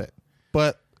they love it.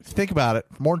 But think about it,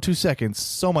 for more than 2 seconds,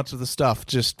 so much of the stuff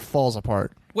just falls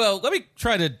apart. Well, let me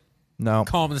try to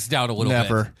calm this down a little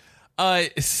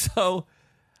bit. So,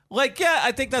 like, yeah,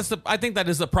 I think that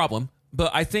is the problem.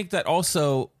 But I think that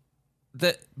also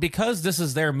that because this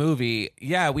is their movie,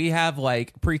 yeah, we have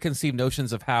like preconceived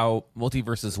notions of how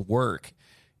multiverses work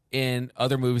in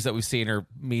other movies that we've seen or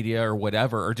media or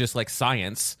whatever, or just like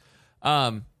science.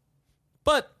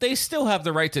 But they still have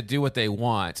the right to do what they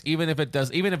want, even if it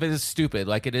is stupid,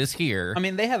 like it is here. I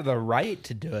mean, they have the right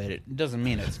to do it. It doesn't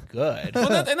mean it's good.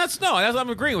 Well, I'm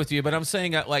agreeing with you, but I'm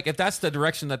saying that, like, if that's the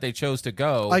direction that they chose to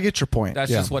go, I get your point.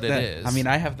 That's just what it is. I mean,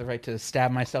 I have the right to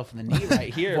stab myself in the knee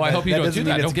right here. Well, I hope you don't do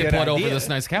that. Don't get blood over idea. this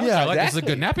nice couch. Yeah, I like this is a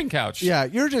good napping couch. Yeah,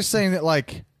 you're just saying that,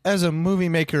 like, as a movie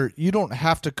maker, you don't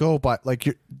have to go by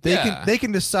like they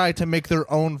can decide to make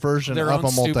their own version Their of own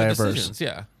a stupid multiverse. decisions,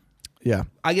 yeah. Yeah,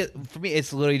 for me,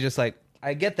 it's literally just like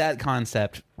I get that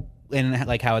concept, and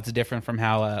like how it's different from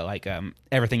how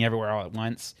Everything Everywhere All at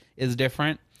Once is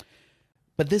different.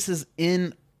 But this is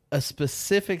in a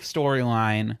specific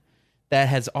storyline that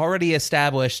has already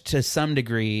established to some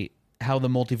degree how the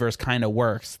multiverse kind of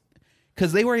works,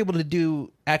 because they were able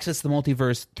to access the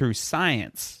multiverse through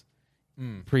science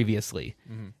previously,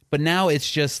 but now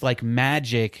it's just like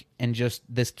magic, and just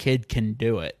this kid can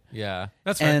do it. Yeah,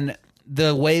 that's right. And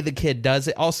the way the kid does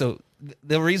it. Also,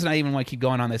 the reason I even want to keep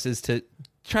going on this is to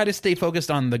try to stay focused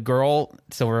on the girl,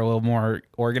 so we're a little more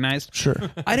organized. Sure.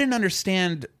 I didn't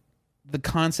understand the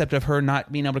concept of her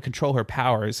not being able to control her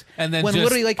powers, and then just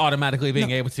literally, like, automatically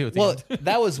being able to. At the end.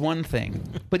 That was one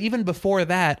thing. But even before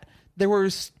that, there were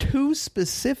 2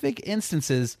 specific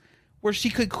instances where she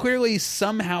could clearly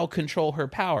somehow control her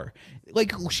power.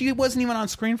 Like, she wasn't even on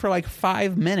screen for like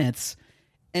 5 minutes,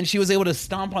 and she was able to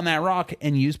stomp on that rock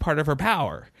and use part of her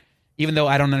power. Even though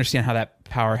I don't understand how that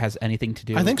power has anything to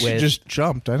do with... I think she just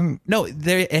jumped. I didn't... No,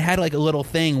 it had like a little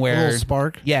thing where... A little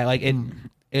spark? Yeah, like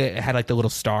it had like the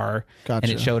little star, Gotcha.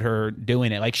 and it showed her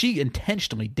doing it. Like, she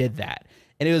intentionally did that.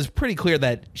 And it was pretty clear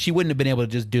that she wouldn't have been able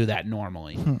to just do that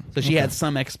normally. So she had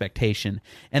some expectation.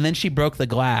 And then she broke the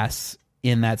glass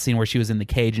in that scene where she was in the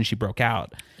cage and she broke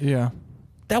out. Yeah.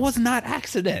 That was not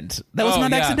accident. That was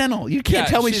not accidental. You can't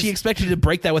tell me she expected to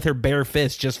break that with her bare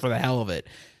fist just for the hell of it.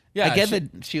 Yeah, I get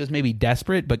that she was maybe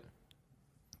desperate, but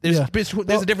there's a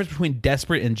difference between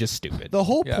desperate and just stupid. The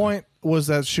whole point was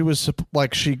that she was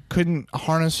like, she couldn't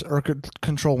harness or could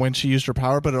control when she used her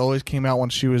power, but it always came out when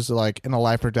she was like in a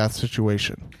life or death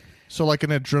situation. So like an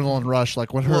adrenaline rush,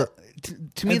 like when her...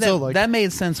 to me, that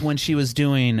made sense when she was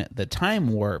doing the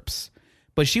time warps,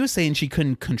 but she was saying she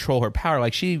couldn't control her power.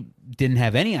 Like, she didn't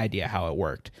have any idea how it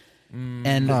worked.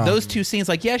 And those 2 scenes,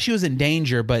 like, yeah, she was in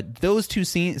danger, but those 2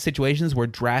 situations were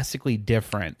drastically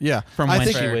different. Yeah, from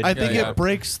when she would. I think it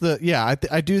breaks the. Yeah,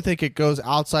 I do think it goes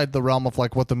outside the realm of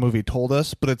like what the movie told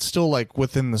us, but it's still like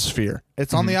within the sphere.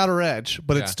 It's on the outer edge,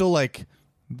 but it's still like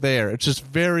there. It's just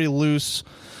very loose,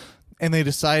 and they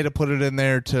decided to put it in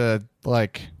there to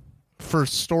like, for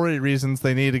story reasons,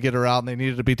 they needed to get her out and they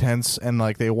needed to be tense, and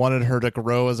like they wanted her to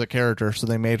grow as a character, so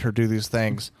they made her do these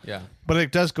things. Yeah, but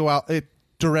it does go out. It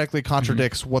directly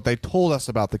contradicts what they told us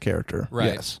about the character.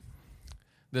 Right. Yes.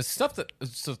 The stuff that...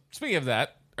 So speaking of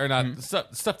that, or not,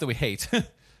 stuff that we hate.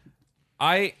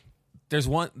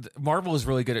 Marvel is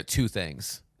really good at 2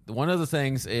 things. One of the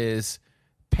things is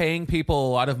paying people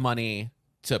a lot of money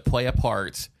to play a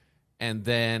part and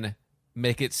then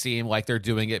make it seem like they're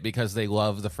doing it because they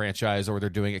love the franchise or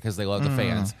they're doing it because they love the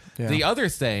fans. Yeah. The other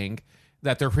thing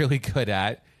that they're really good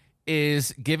at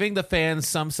is giving the fans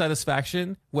some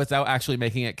satisfaction without actually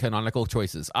making it canonical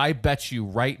choices. I bet you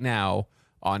right now,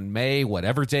 on May,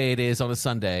 whatever day it is on a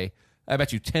Sunday, I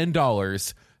bet you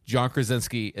 $10 John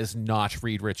Krasinski is not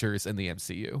Reed Richards in the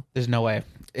MCU. There's no way.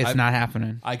 It's not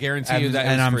happening. I guarantee you that.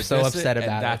 And is I'm for so this upset and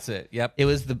about that's it. Yep. It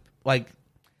was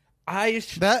I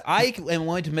am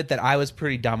willing to admit that I was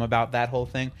pretty dumb about that whole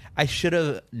thing. I should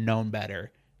have known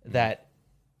better that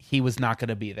he was not going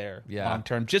to be there long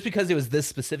term, just because it was this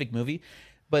specific movie.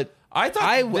 But I thought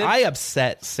I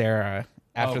upset Sarah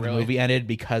after the movie ended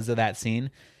because of that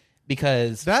scene.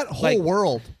 Because that whole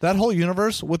world, that whole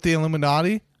universe with the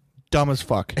Illuminati, dumb as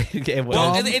fuck.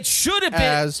 It should have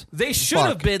been. They should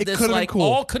have been this like cool.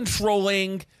 all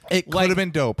controlling. It could have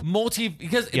been dope.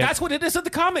 Because that's what it is in the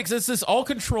comics. It's this all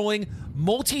controlling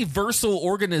multiversal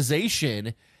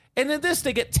organization, and in this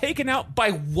they get taken out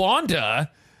by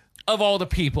Wanda. Of all the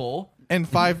people, in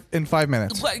 5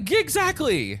 minutes,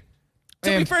 exactly.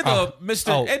 To be fair, though,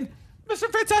 Mr.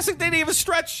 Fantastic didn't even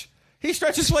stretch. He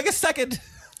stretches for like a second.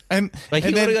 And like he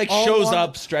and then literally like all shows along-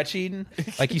 up stretching,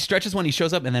 like he stretches when he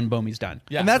shows up, and then boom, he's done.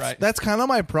 Yeah, and that's right. that's kind of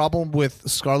my problem with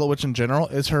Scarlet Witch in general.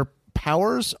 Is her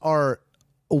powers are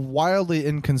wildly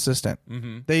inconsistent.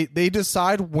 They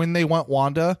decide when they want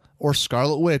Wanda or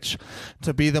Scarlet Witch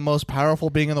to be the most powerful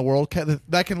being in the world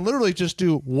that can literally just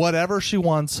do whatever she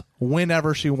wants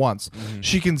whenever she wants.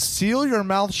 She can seal your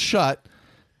mouth shut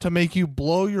to make you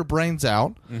blow your brains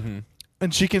out.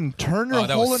 And she can turn your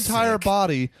that whole was entire sick.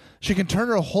 body. She can turn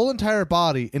her whole entire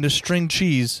body into string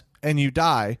cheese, and you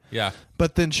die. Yeah.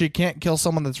 But then she can't kill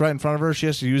someone that's right in front of her. She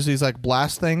has to use these like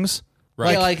blast things.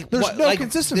 Right. Yeah, like there's what- no like,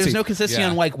 consistency. There's no consistency Yeah.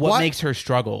 on like what Why- makes her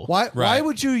struggle. Why Right.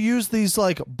 would you use these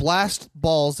like blast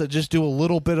balls that just do a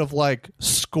little bit of like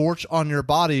scorch on your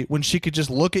body when she could just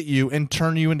look at you and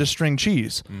turn you into string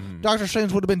cheese? Doctor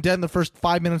Strange would have been dead in the first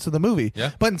 5 minutes of the movie.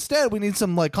 Yeah. But instead we need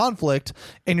some like conflict,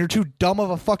 and you're too dumb of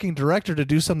a fucking director to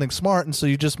do something smart, and so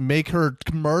you just make her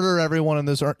murder everyone in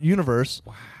this universe.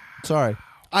 Wow. Sorry.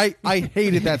 I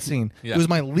hated that scene. Yeah. It was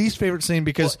my least favorite scene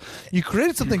because you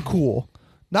created something cool.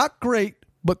 Not great,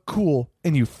 but cool,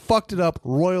 and you fucked it up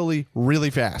royally really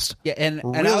fast. Yeah, and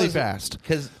I really was, fast.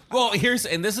 because Well,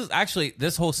 this is actually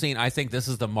this whole scene. I think this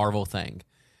is the Marvel thing.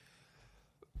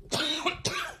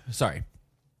 Sorry,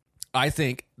 I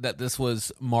think that this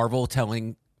was Marvel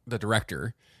telling the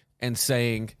director and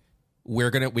saying,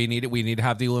 we need to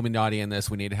have the Illuminati in this.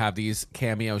 We need to have these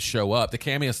cameos show up. The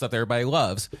cameo stuff that everybody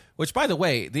loves. Which, by the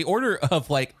way, the order of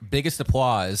like biggest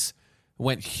applause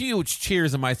went huge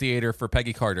cheers in my theater for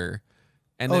Peggy Carter.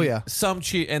 And then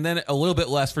and then a little bit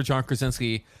less for John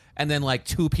Krasinski, and then like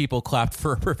 2 people clapped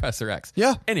for Professor X.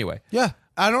 Yeah. Anyway,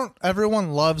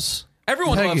 Everyone loves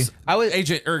everyone Peggy. loves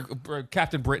Agent or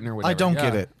Captain Britain or whatever. I don't Yeah.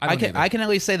 get it. I don't can at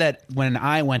least say that when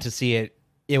I went to see it,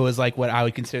 it was like what I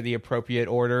would consider the appropriate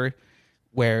order,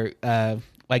 where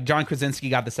like John Krasinski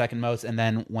got the second most, and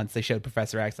then once they showed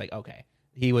Professor X, like okay,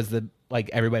 he was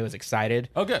everybody was excited.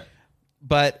 Oh, good.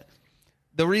 But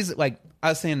the reason, like I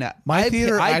was saying, that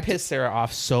I piss Sarah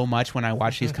off so much when I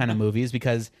watch these kind of movies,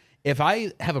 because if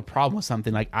I have a problem with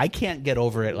something, like I can't get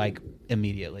over it like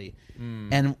immediately.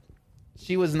 And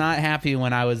she was not happy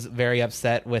when I was very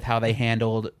upset with how they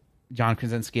handled John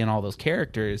Krasinski and all those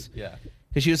characters. Yeah.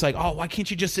 Because she was like, "Oh, why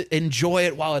can't you just enjoy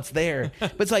it while it's there?"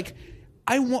 But it's like,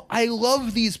 I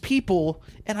love these people,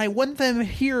 and I want them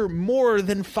here more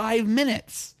than 5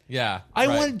 minutes. Yeah. I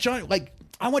want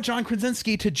John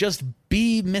Krasinski to just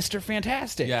be Mr.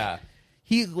 Fantastic. Yeah.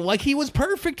 He was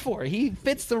perfect for it. He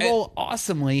fits the role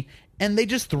awesomely, and they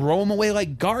just throw him away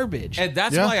like garbage. And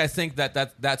that's why I think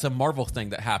that's a Marvel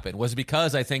thing that happened, was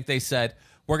because I think they said,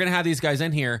 we're going to have these guys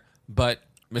in here, but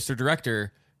Mr.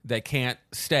 Director, they can't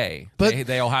stay. But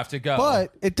they all have to go.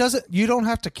 But it doesn't. You don't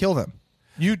have to kill them.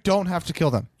 You don't have to kill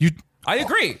them. I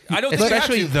agree. I don't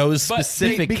especially think those but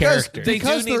specific because characters.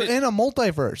 because they're in a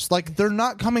multiverse. Like they're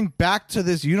not coming back to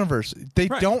this universe. They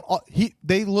don't.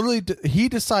 They literally. He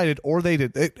decided, or they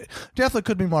did. It definitely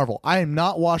could be Marvel. I am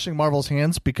not washing Marvel's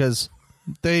hands because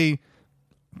they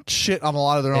shit on a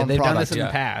lot of their own. They've product. done this in the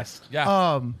past.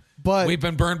 Yeah. But we've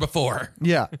been burned before.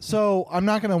 Yeah. So I'm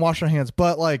not going to wash our hands.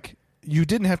 But like, you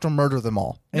didn't have to murder them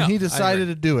all, and No, he I decided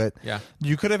agree. to do it. Yeah.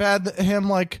 You could have had him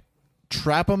like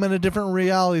trap them in a different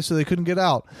reality so they couldn't get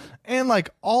out, and like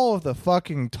all of the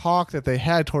fucking talk that they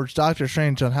had towards Doctor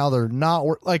Strange on how they're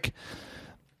not like.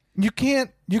 You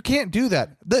can't do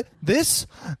that. This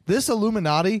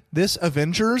Illuminati, this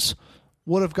Avengers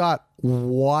would have got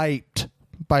wiped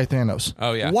by Thanos.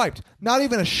 Oh, yeah. Wiped. Not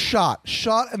even a shot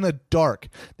in the dark.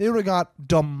 They would have got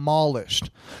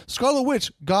demolished. Scarlet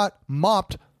Witch got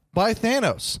mopped by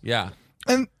Thanos. Yeah.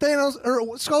 And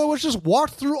Scarlet Witch just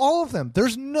walked through all of them.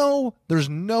 There's no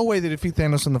way they defeat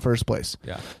Thanos in the first place.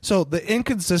 Yeah. So the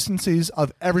inconsistencies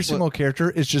of every single character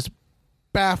is just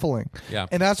baffling. Yeah.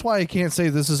 And that's why I can't say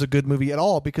this is a good movie at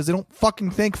all, because they don't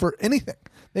fucking think for anything.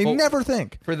 They never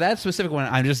think. For that specific one,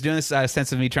 I'm just doing this out of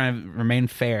sense of me trying to remain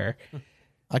fair.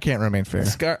 I can't remain fair.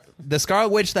 The Scarlet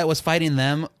Witch that was fighting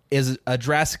them is a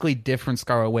drastically different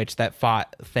Scarlet Witch that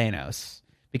fought Thanos,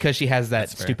 because she has that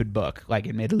stupid book. Like,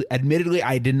 admittedly,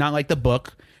 I did not like the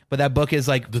book, but that book is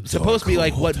like supposed to be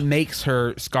like what makes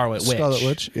her Scarlet Witch. Scarlet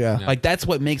Witch, yeah. Like that's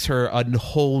what makes her a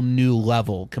whole new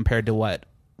level compared to what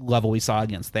level we saw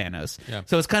against Thanos. Yeah.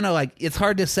 So it's kind of like, it's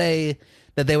hard to say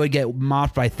that they would get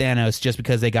mopped by Thanos just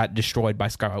because they got destroyed by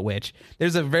Scarlet Witch.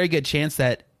 There's a very good chance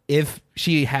that if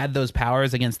she had those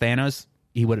powers against Thanos,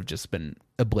 he would have just been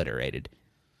obliterated.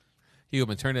 He would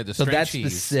have been turned into So string that cheese.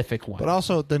 specific one. But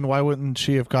also, then why wouldn't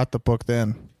she have got the book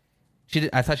then?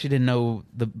 I thought she didn't know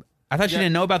she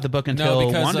didn't know about the book until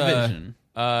because,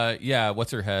 WandaVision. Yeah,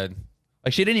 what's her head?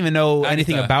 Like she didn't even know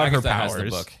anything about her Agatha has powers. the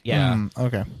book. Yeah.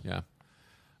 Okay. Yeah.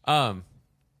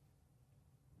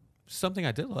 Something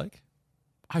I did like.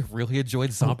 I really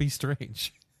enjoyed Zombie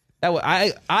Strange. I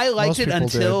liked Most it people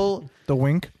until did. The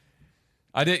wink.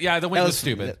 I did. Yeah, the wink was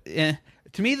stupid.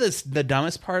 To me, the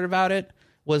dumbest part about it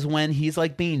was when he's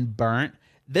like being burnt.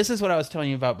 This is what I was telling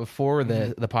you about before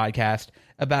the podcast,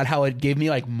 about how it gave me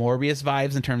like Morbius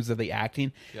vibes in terms of the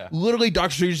acting. Yeah. Literally,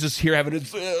 Doctor Strange is just here having a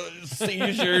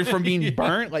seizure from being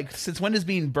burnt. Like, since when does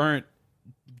being burnt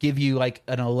give you like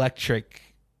an electric,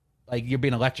 like you're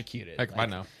being electrocuted? Heck, I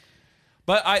know.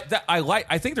 But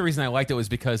I think the reason I liked it was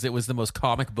because it was the most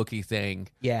comic booky thing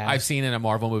I've seen in a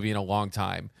Marvel movie in a long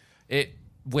time. It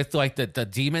with like the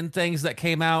demon things that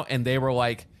came out, and they were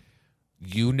like,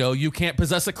 you can't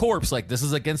possess a corpse. Like, this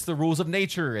is against the rules of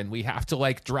nature, and we have to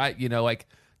like like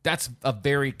that's a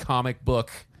very comic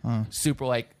book, super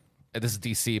like this is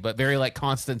DC, but very like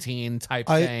Constantine type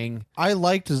thing. I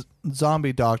liked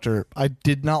Zombie Doctor. I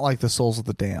did not like the Souls of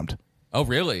the Damned. Oh,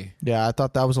 really? Yeah, I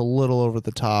thought that was a little over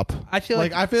the top. I feel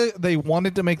like they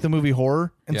wanted to make the movie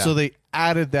horror, and so they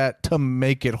added that to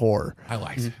make it horror. I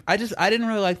liked it. I didn't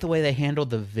really like the way they handled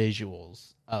the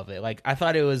visuals of it. Like, I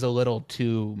thought it was a little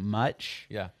too much.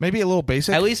 Yeah. Maybe a little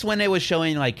basic. At least when it was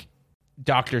showing like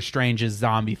Doctor Strange's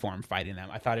zombie form fighting them,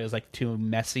 I thought it was like too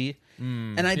messy.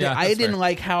 And I didn't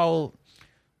like how,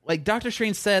 like, Doctor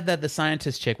Strange said that the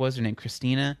scientist chick, what was her name,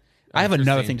 Christina? I have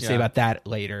another thing to say about that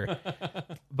later.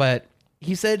 But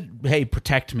he said, "Hey,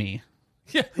 protect me."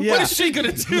 Yeah. What is she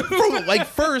gonna do?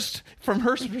 From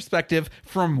her perspective,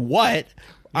 from what?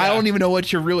 I don't even know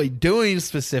what you're really doing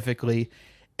specifically.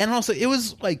 And also, it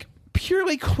was like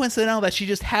purely coincidental that she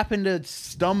just happened to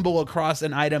stumble across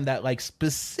an item that like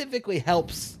specifically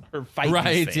helps her fight.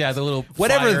 Right? things. Yeah, the little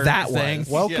whatever that thing. was.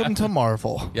 Welcome to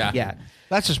Marvel. Yeah.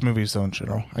 That's just movies though in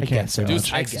general. I can't say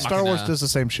much. Star Wars does the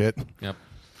same shit. Yep.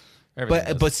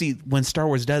 But see, when Star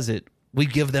Wars does it, we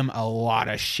give them a lot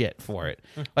of shit for it.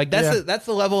 Like that's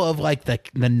the level of like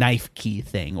the knife key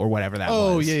thing or whatever that was.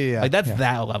 Oh yeah. Like that's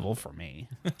that level for me.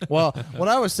 Well, what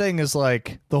I was saying is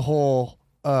like the whole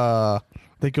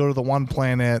they go to the one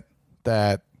planet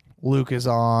that Luke is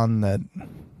on that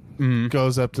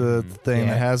goes up to the thing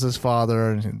that has his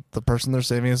father, and the person they're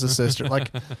saving is his sister.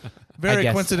 Like very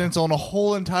coincidental in a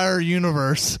whole entire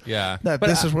universe. Yeah. That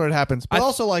this is where it happens. But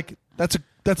also like that's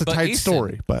a tight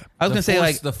story. But I was gonna say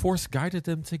like the Force guided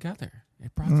them together.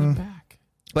 It brought them back.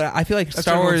 But I feel like that's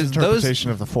Star Wars interpretation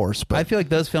of the Force. But I feel like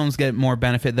those films get more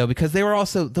benefit though because they were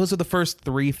also those are the first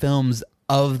 3 films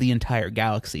of the entire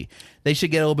galaxy. They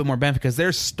should get a little bit more benefit because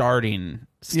they're starting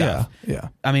stuff. Yeah.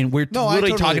 I mean, we're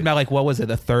literally talking about like what was it,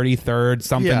 the 33rd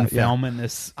something film in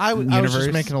this universe. I was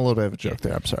just making a little bit of a joke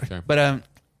there. I'm sorry. Sure. But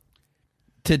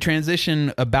to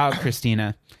transition about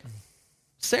Christina,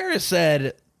 Sarah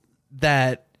said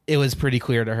that it was pretty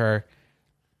clear to her.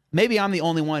 Maybe I'm the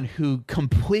only one who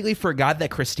completely forgot that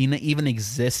Christina even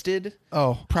existed.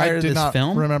 I prior to did this not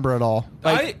film. remember at all.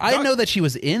 Like, I know that she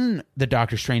was in the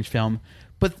Doctor Strange film,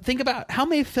 but think about how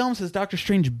many films has Doctor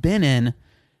Strange been in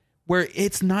where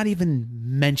it's not even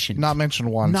mentioned. Not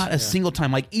mentioned once. Not a single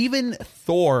time. Like even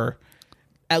Thor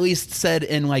at least said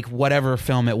in like whatever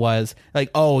film it was,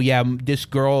 like, oh yeah, this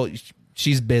girl,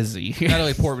 she's busy.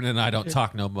 Natalie Portman and I don't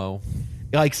talk no mo.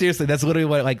 Like seriously, that's literally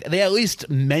what like they at least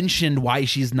mentioned why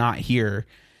she's not here.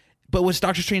 But with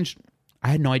Doctor Strange, I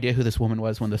had no idea who this woman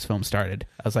was when this film started.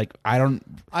 I was like, and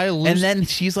then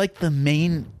she's like the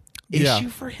main issue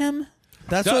for him.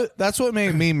 That's what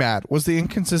made me mad was the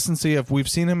inconsistency of we've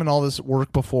seen him in all this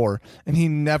work before, and he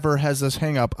never has this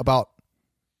hang up about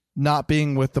not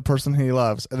being with the person he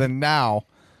loves, and then now.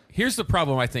 Here's the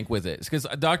problem I think with it, because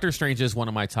Doctor Strange is one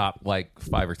of my top like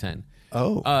 5 or 10.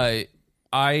 Oh,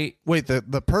 wait,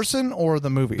 the person or the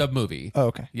movie? The movie. Oh,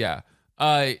 okay. Yeah.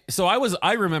 So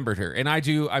I remembered her, and I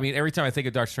mean, every time I think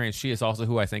of Doctor Strange, she is also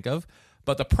who I think of.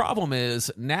 But the problem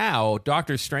is now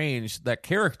Doctor Strange, that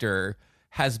character,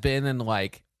 has been in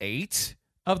like 8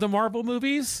 of the Marvel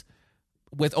movies,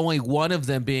 with only one of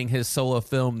them being his solo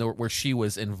film where she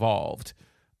was involved.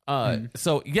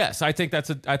 So yes, I think it's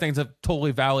a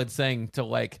totally valid thing to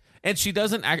like, and she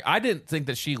doesn't act, I didn't think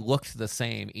that she looked the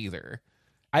same either.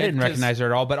 I didn't recognize her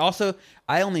at all, but also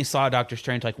I only saw Doctor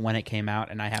Strange like when it came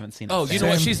out, and I haven't seen it. Oh, you know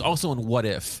what? She's also in What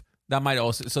If. That might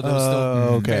also, so there was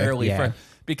still barely fresh,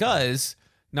 because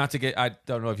not to get, I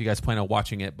don't know if you guys plan on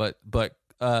watching it, but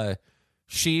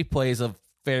she plays a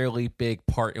fairly big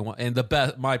part in one, and the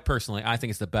best. Personally, I think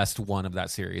it's the best one of that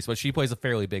series, but she plays a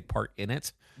fairly big part in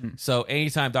it. So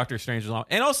anytime Doctor Strange is on,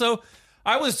 and also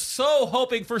I was so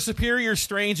hoping for Superior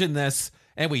Strange in this,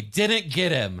 and we didn't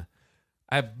get him.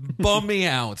 I bummed me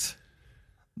out.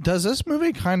 Does this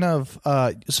movie kind of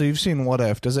so you've seen What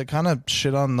If? Does it kind of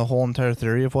shit on the whole entire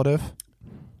theory of What If?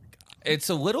 It's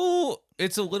a little.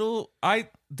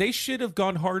 They should have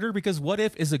gone harder because What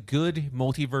If is a good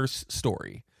multiverse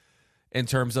story in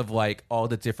terms of like all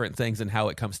the different things and how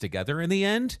it comes together in the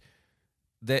end.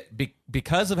 That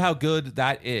because of how good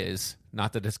that is,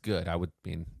 not that it's good. I would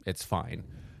mean it's fine.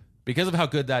 Because of how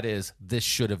good that is, this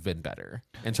should have been better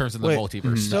in terms of the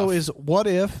multiverse stuff. So is What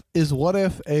If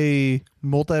a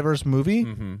multiverse movie?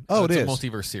 Mm-hmm. Oh, it's it a is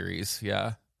multiverse series.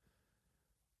 Yeah.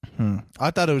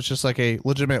 I thought it was just like a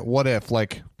legitimate What If,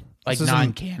 like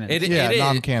non-canon.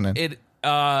 Non-canon.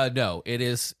 No, it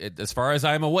is. As far as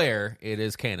I'm aware, it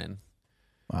is canon.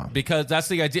 Wow. Because that's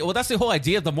the idea. Well, that's the whole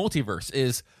idea of the multiverse.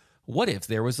 Is what if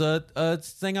there was a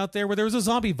thing out there where there was a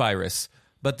zombie virus?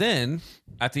 But then,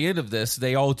 at the end of this,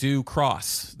 they all do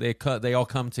cross. They all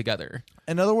come together.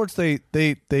 In other words, they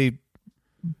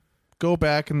go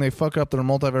back and they fuck up their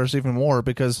multiverse even more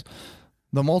because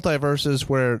the multiverse is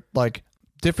where like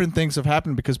different things have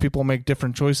happened because people make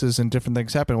different choices and different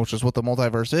things happen, which is what the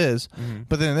multiverse is. Mm-hmm.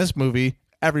 But then in this movie,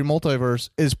 every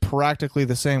multiverse is practically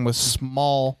the same with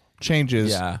small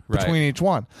changes between each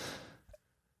one.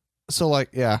 So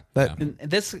like, And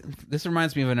this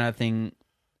reminds me of another thing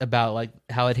about like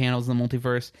how it handles the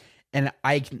multiverse, and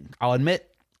I'll admit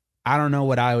I don't know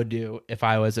what I would do if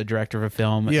I was a director of a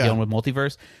film dealing with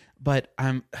multiverse, but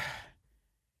I'm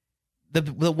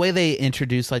the way they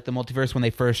introduce like the multiverse when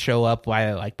they first show up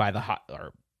by the hot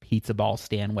or pizza ball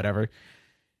stand, whatever,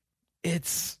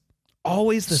 it's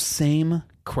always the same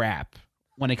crap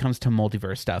when it comes to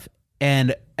multiverse stuff,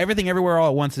 and Everything Everywhere All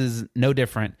at Once is no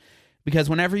different, because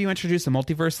whenever you introduce a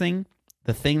multiverse thing,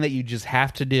 the thing that you just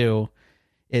have to do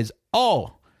is,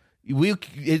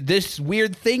 this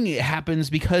weird thing happens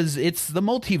because it's the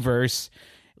multiverse.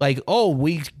 Like,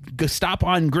 we stop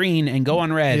on green and go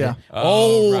on red. Yeah.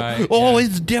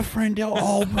 It's different.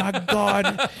 Oh, my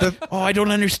God. I don't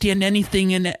understand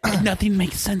anything, and nothing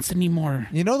makes sense anymore.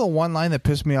 You know the one line that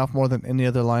pissed me off more than any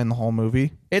other line in the whole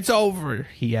movie? It's over.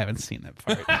 You haven't seen that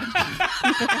part.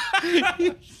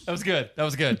 That was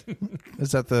good.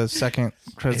 Is that the second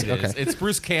credit? Okay. It's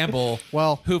Bruce Campbell,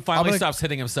 who finally stops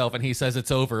hitting himself, and he says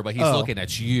it's over, but he's looking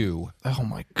at you. Oh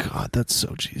my God, that's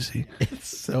so cheesy.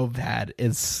 It's so bad.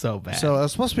 It's so bad. So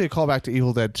it's supposed to be a callback to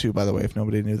Evil Dead 2, by the way, if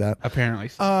nobody knew that. Apparently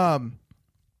so.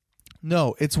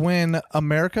 No, it's when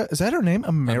America, is that her name?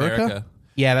 America?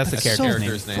 Yeah, that's the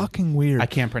character's name. Fucking weird. I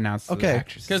can't pronounce the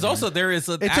actress. Because also there is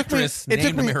an actress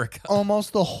named America.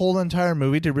 Almost the whole entire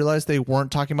movie to realize they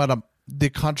weren't talking about the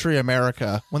country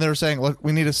America when they were saying, look,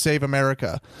 we need to save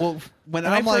America. Well, when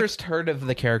I first heard of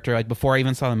the character, like before I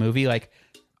even saw the movie, like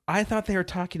I thought they were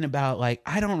talking about, like,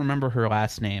 I don't remember her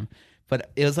last name, but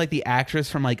it was like the actress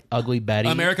from like Ugly Betty.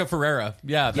 America Ferrera.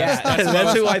 Yeah. That's who I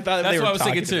thought they were talking about. That's what I was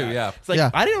thinking too, yeah. It's like,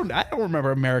 I don't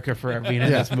remember America Ferrera being in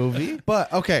this movie.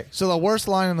 But, okay, so the worst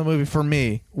line in the movie for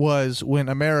me was when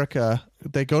America,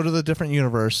 they go to the different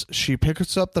universe, she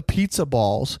picks up the pizza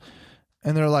balls,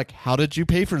 and they're like, how did you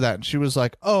pay for that? And she was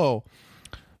like,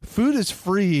 food is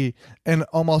free in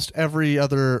almost every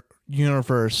other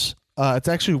universe. It's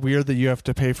actually weird that you have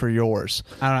to pay for yours.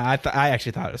 I don't know. I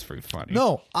actually thought it was pretty funny.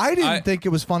 No, I didn't think it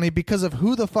was funny because of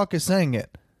who the fuck is saying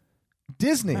it.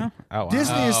 Disney. Oh, wow.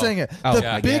 Disney is saying it.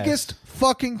 The biggest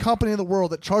fucking company in the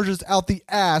world that charges out the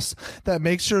ass, that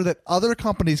makes sure that other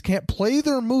companies can't play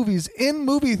their movies in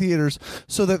movie theaters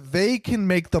so that they can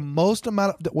make the most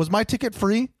amount of... Was my ticket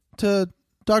free to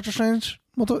Doctor Strange?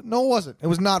 No, it wasn't. It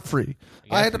was not free.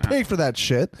 I had to pay for that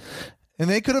shit. And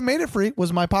they could have made it free.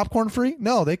 Was my popcorn free?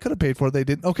 No, they could have paid for it. They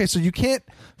didn't. Okay, so you can't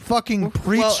fucking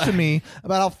preach to me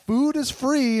about how food is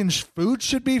free and food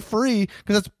should be free,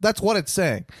 because that's what it's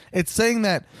saying. It's saying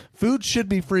that food should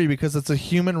be free because it's a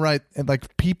human right and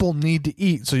like people need to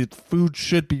eat, so food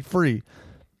should be free.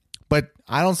 But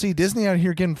I don't see Disney out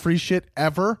here getting free shit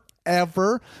ever.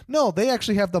 No, they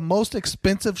actually have the most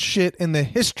expensive shit in the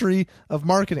history of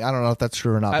marketing. I don't know if that's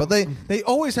true or not, but they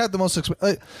always have the most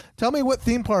expensive. Tell me what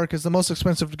theme park is the most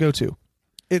expensive to go to.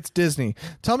 It's Disney.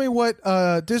 Tell me what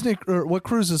Disney or what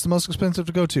cruise is the most expensive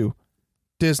to go to.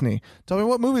 Disney. Tell me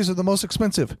what movies are the most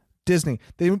expensive. Disney.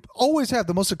 They always have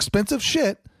the most expensive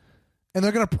shit, and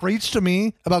they're going to preach to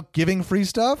me about giving free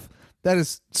stuff? That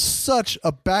is such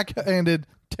a backhanded,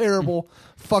 terrible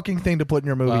fucking thing to put in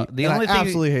your movie. I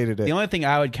absolutely hated it. The only thing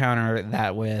I would counter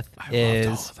that with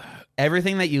is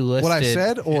everything that you listed. What I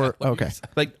said, or okay,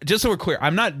 like just so we're clear,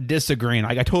 I'm not disagreeing.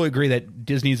 Like I totally agree that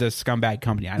Disney's a scumbag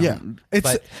company.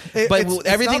 But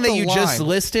everything that you just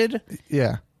listed,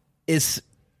 is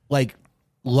like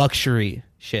luxury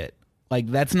shit. Like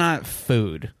that's not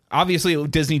food. Obviously,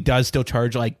 Disney does still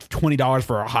charge like $20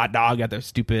 for a hot dog at their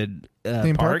stupid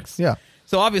theme parks. Yeah.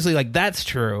 So obviously, like that's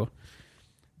true.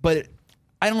 But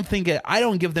I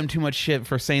don't give them too much shit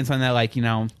for saying something that, like, you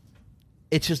know,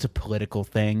 it's just a political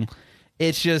thing.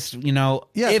 It's just, you know,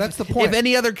 that's the point.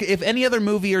 If any other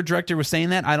movie or director was saying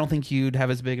that, I don't think you'd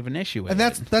have as big of an issue with it.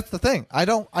 And that's the thing. I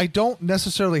don't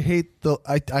necessarily hate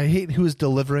I hate who is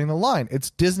delivering the line.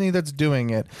 It's Disney that's doing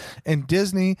it, and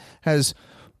Disney has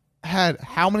had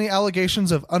how many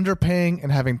allegations of underpaying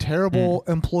and having terrible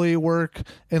employee work,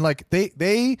 and like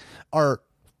they are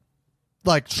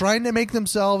like trying to make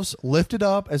themselves lifted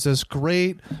up as this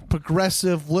great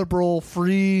progressive liberal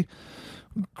free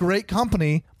great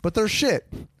company, but they're shit.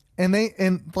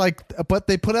 But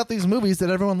they put out these movies that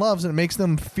everyone loves, and it makes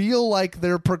them feel like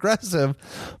they're progressive,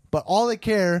 but all they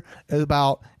care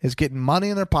about is getting money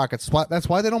in their pockets. That's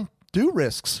why they don't do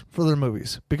risks for their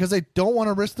movies, because they don't want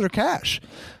to risk their cash.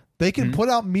 They can put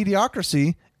out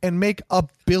mediocrity and make $1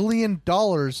 billion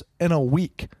in a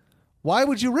week. Why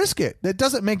would you risk it? That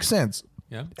doesn't make sense.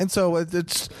 Yeah. And so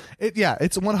it's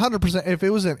 100%. If it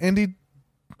was an indie,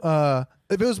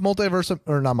 if it was multiverse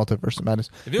or not multiverse madness,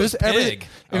 if it was Pig,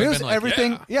 if it was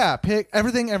everything, Pig,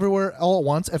 everything everywhere all at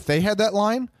once. If they had that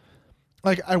line,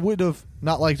 like, I would have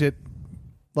not liked it.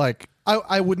 Like,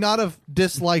 I would not have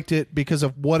disliked it because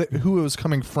of who it was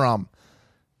coming from.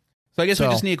 So I guess we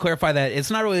just need to clarify that it's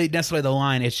not really necessarily the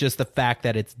line; it's just the fact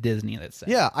that it's Disney that's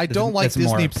saying. Yeah, I don't like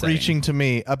Disney preaching to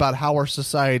me about how our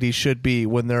society should be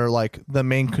when they're like the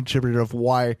main contributor of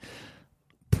why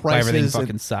prices everything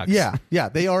fucking sucks. Yeah,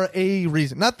 they are a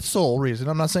reason, not the sole reason.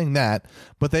 I'm not saying that,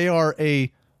 but they are a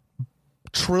 $1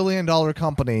 trillion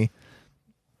company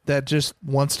that just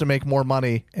wants to make more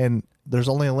money, and there's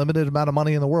only a limited amount of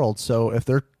money in the world. So if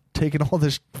they're taking all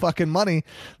this fucking money,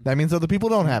 that means other people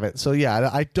don't have it. So yeah,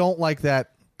 I don't like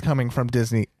that coming from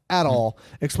Disney at all,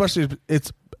 especially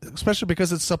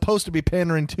because it's supposed to be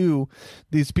pandering to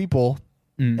these people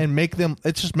and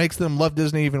it just makes them love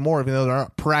Disney even more, even though they're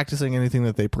not practicing anything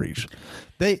that they preach.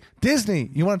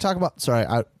 Disney, you want to talk about, sorry,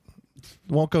 I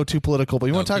won't go too political, but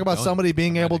you want to talk about somebody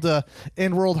being able to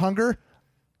end world hunger?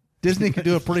 Disney can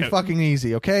do it pretty fucking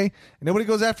easy, okay? And nobody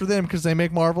goes after them because they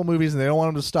make Marvel movies and they don't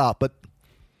want them to stop, but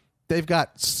they've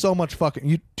got so much fucking...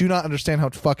 You do not understand how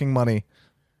much fucking money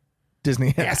Disney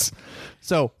has. Yeah.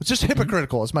 So it's just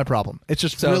hypocritical is my problem. It's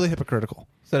just really hypocritical.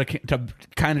 So to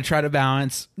kind of try to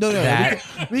balance that...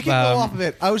 We can go off of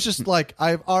it. I was just like,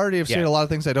 I've already have seen a lot of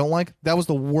things I don't like. That was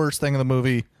the worst thing in the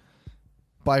movie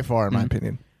by far, in my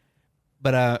opinion.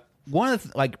 But one of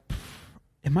the...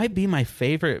 it might be my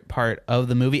favorite part of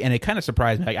the movie, and it kind of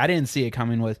surprised me. Like, I didn't see it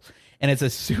coming with... And it's a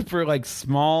super, like,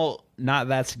 small, not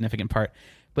that significant part.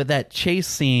 But that chase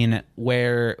scene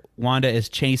where Wanda is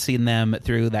chasing them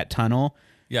through that tunnel.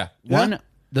 Yeah.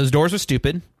 Those doors are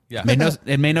stupid. Yeah.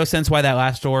 It made no sense why that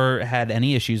last door had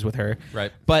any issues with her.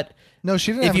 Right. But no,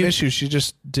 she didn't have an issue. She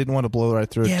just didn't want to blow right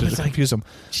through it to confuse them.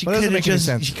 She could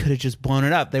have just blown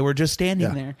it up. They were just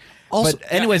standing there. Also,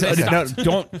 but anyways,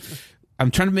 don't.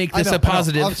 I'm trying to make this a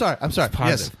positive. I'm sorry. Positive.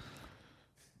 Yes.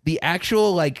 The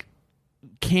actual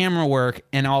camera work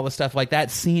and all the stuff, like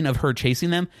that scene of her chasing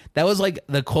them, that was like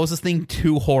the closest thing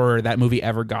to horror that movie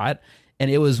ever got,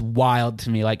 and it was wild to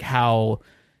me, like how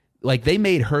they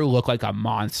made her look like a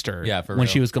monster when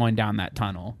she was going down that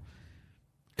tunnel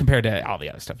compared to all the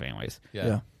other stuff anyways.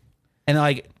 Yeah.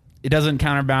 And it doesn't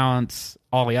counterbalance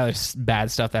all the other bad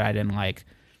stuff that I didn't like,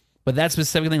 but that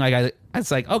specific thing,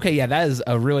 it's like, okay, yeah, that is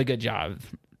a really good job.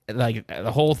 Like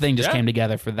the whole thing just came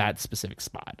together for that specific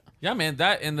spot. Yeah, man,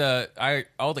 that and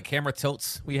all the camera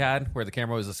tilts we had where the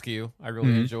camera was askew, I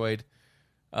really enjoyed.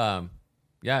 Yeah,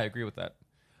 I agree with that.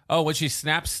 Oh, when she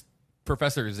snaps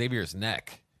Professor Xavier's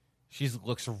neck, she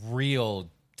looks real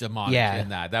demonic in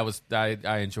that. That was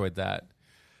I enjoyed that.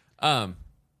 But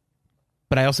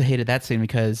I also hated that scene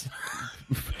because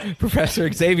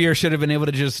Professor Xavier should have been able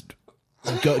to just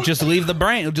leave the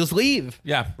brain, just leave.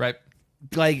 Yeah, right.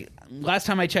 Like last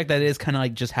time I checked, that is kind of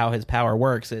like just how his power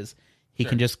works. Is he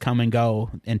can just come and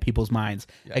go in people's minds,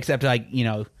 except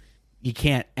you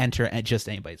can't enter at just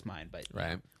anybody's mind. But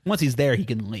once he's there, he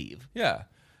can leave. Yeah,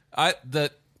 I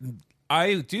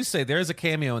do say there's a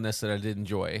cameo in this that I did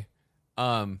enjoy.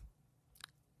 So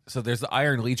there's the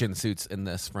Iron Legion suits in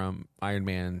this from Iron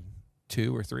Man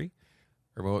 2 or 3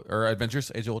 or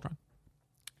Adventures Age of Ultron,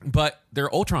 but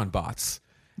they're Ultron bots.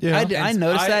 Yeah, I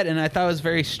noticed that, and I thought it was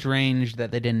very strange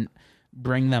that they didn't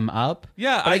bring them up.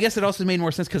 Yeah, but I guess it also made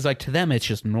more sense because to them it's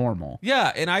just normal.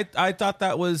 Yeah, and I thought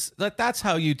that was that's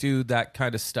how you do that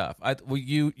kind of stuff.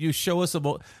 You show us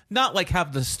not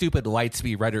have the stupid lights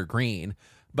be red or green,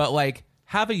 but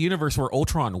have a universe where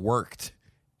Ultron worked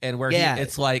and where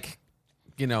it's a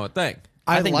thing.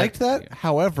 I liked that.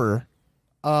 However,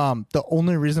 the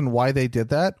only reason why they did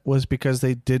that was because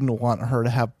they didn't want her to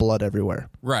have blood everywhere.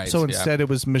 Right. So instead it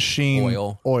was machine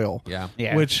oil.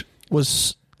 Yeah. Which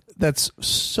was, that's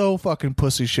so fucking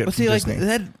pussy shit. But see, like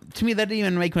that to me, that didn't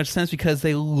even make much sense because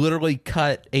they literally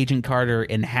cut Agent Carter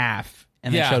in half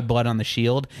and they showed blood on the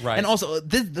shield. Right. And also,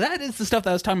 that is the stuff that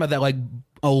I was talking about that like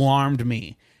alarmed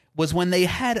me, was when they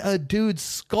had a dude's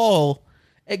skull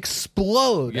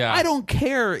explode. Yeah. I don't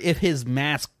care if his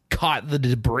mask caught the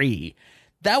debris.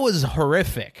 That was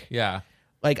horrific. Yeah.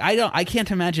 Like I can't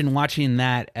imagine watching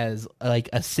that as like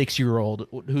a 6-year-old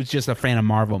who's just a fan of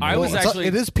Marvel movies.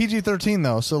 It is PG-13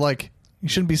 though, so like you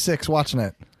shouldn't be 6 watching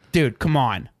it. Dude, come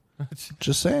on.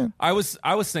 Just saying. I was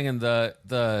thinking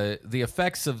the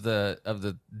effects of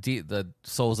the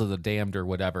souls of the damned or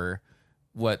whatever.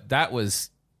 What that was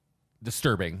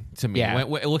disturbing to me. Yeah.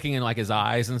 Looking in like his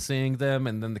eyes and seeing them,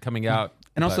 and then coming out.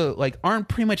 And also, like, aren't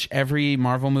pretty much every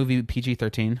Marvel movie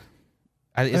PG-13?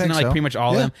 Isn't it like so. pretty much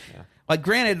all of them? Yeah. Like,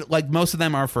 granted, like most of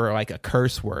them are for like a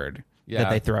curse word that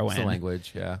they throw it's in. the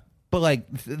language, yeah. But like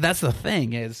that's the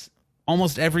thing, is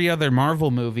almost every other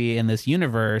Marvel movie in this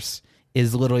universe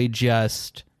is literally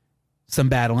just some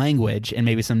bad language and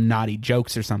maybe some naughty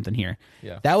jokes or something here.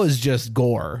 Yeah. That was just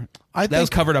gore. That was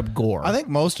covered up gore. I think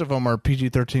most of them are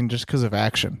PG-13 just because of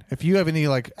action. If you have any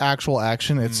like actual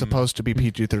action, it's supposed to be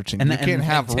PG-13. And you can't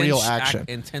have real Intense action.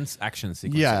 Intense action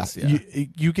sequences. Yeah,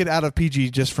 you get out of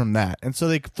PG just from that, and so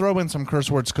they throw in some curse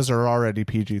words because they're already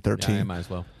PG-13. Yeah, might as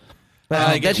well.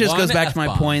 But that just one goes back to my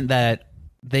F-bomb. point that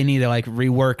they need to like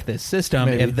rework this system.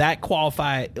 Maybe. If that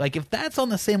like if that's on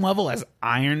the same level as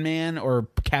Iron Man or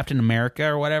Captain America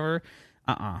or whatever,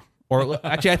 Or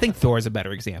actually, I think Thor is a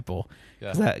better example.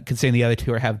 Yeah. Considering the other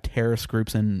two have terrorist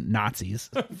groups and Nazis.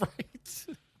 Right.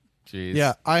 Jeez.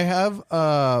 Yeah, I have.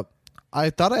 I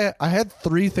thought I had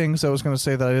 3 things I was going to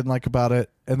say that I didn't like about it,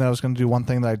 and then I was going to do one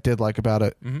thing that I did like about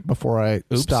it before I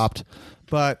stopped.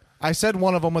 But I said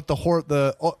one of them with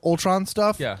the Ultron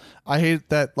stuff. Yeah. I hate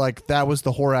that. Like that was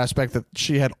the horror aspect, that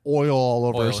she had oil all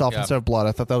over herself instead of blood.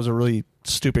 I thought that was a really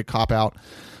stupid cop out.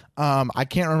 I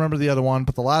can't remember the other one,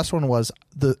 but the last one was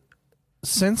the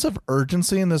sense of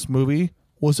urgency in this movie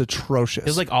was atrocious. It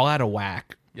was like all out of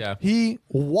whack. Yeah. He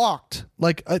walked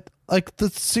like the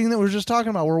scene that we were just talking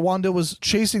about where Wanda was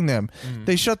chasing them.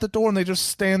 They shut the door and they just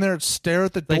stand there and stare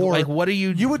at the door. Like what are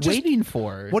you waiting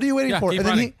for? What are you waiting for? keep And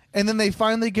running. then they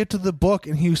finally get to the book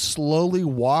and he slowly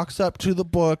walks up to the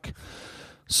book,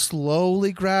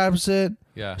 slowly grabs it,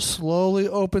 slowly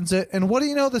opens it. And what do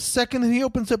you know, the second that he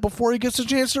opens it before he gets a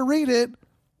chance to read it,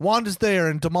 Wanda's there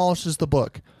and demolishes the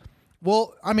book.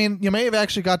 Well, I mean, you may have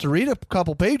actually got to read a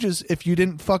couple pages if you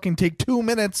didn't fucking take 2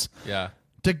 minutes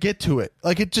to get to it.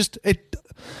 Like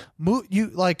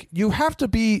you have to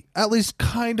be at least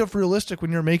kind of realistic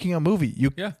when you're making a movie.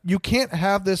 You can't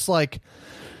have this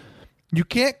you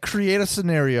can't create a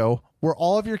scenario where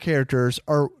all of your characters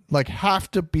are like have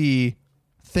to be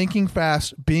thinking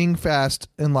fast, being fast,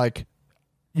 and like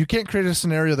you can't create a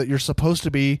scenario that you're supposed to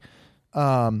be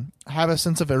have a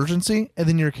sense of urgency, and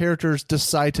then your characters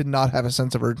decide to not have a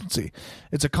sense of urgency.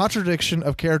 It's a contradiction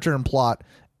of character and plot,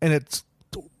 and it's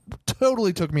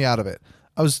totally took me out of it.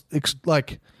 I was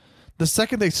like, the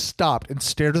second they stopped and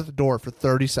stared at the door for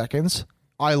 30 seconds,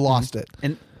 I lost it.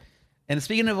 And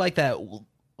speaking of like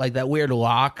that weird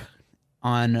lock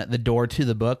on the door to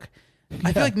the book,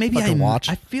 I feel like maybe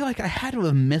I feel like I had to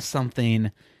have missed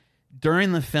something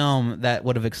during the film that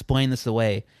would have explained this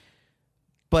away.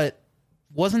 But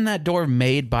wasn't that door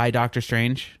made by Doctor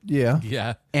Strange? Yeah.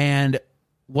 Yeah. And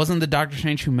wasn't the Doctor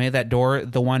Strange who made that door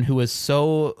the one who was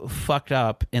so fucked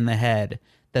up in the head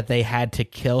that they had to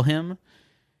kill him?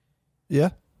 Yeah.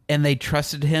 And they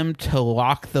trusted him to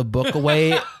lock the book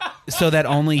away so that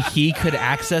only he could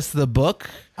access the book?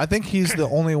 I think he's the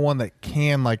only one that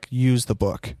can like use the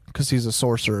book because he's a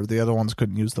sorcerer. The other ones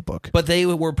couldn't use the book. But they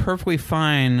were perfectly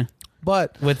fine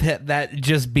But with that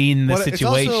just being the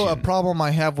situation. It's also a problem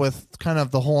I have with kind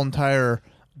of the whole entire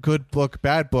good book,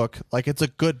 bad book. Like it's a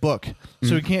good book,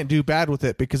 so you can't do bad with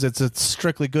it because it's a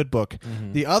strictly good book.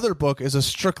 The other book is a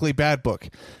strictly bad book,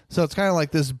 so it's kind of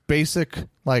like this basic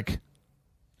like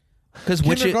because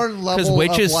kindergarten level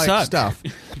witches of like suck. stuff.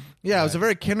 Yeah, it was a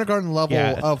very kindergarten level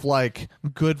of like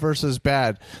good versus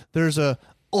bad. There's a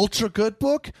ultra good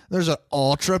book. There's an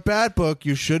ultra bad book.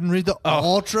 You shouldn't read the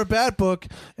ultra bad book.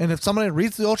 And if somebody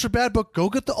reads the ultra bad book, go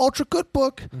get the ultra good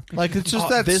book. Like it's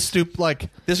just stupid. Like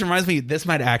this reminds me. This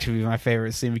might actually be my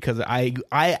favorite scene because I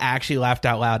actually laughed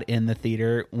out loud in the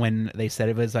theater when they said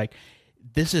it. It was like,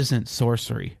 this isn't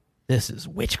sorcery. This is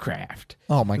witchcraft.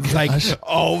 Oh my gosh. Like,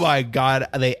 oh my god,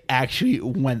 they actually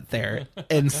went there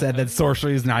and said that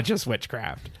sorcery is not just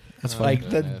witchcraft. That's funny. Like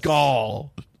the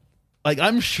gall. Like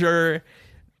I'm sure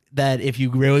that if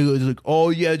you really was like, oh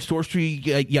yeah, it's sorcery,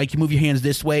 like you move your hands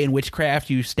this way. In witchcraft,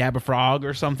 you stab a frog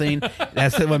or something.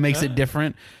 That's what makes it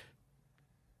different.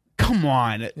 Come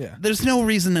on, there's no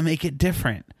reason to make it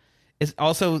different. It's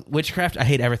also witchcraft. I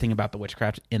hate everything about the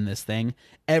witchcraft in this thing.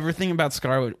 Everything about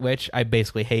Scarlet Witch, I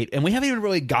basically hate, and we haven't even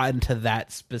really gotten to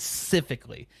that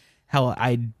specifically. How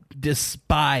I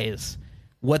despise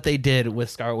what they did with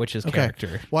Scarlet Witch's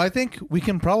character. Well, I think we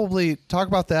can probably talk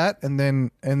about that and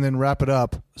then wrap it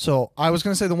up. So I was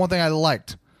going to say the one thing I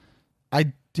liked.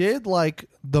 I did like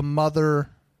the mother,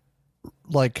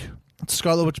 like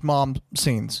Scarlet Witch mom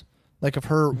scenes, like of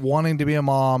her wanting to be a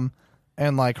mom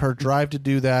and like her drive to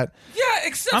do that. Yeah,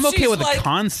 except I'm okay she's with like the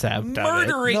concept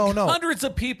murdering of it. No. hundreds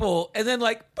of people, and then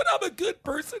like, but I'm a good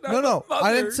person. I'm a No, mother.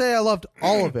 I didn't say I loved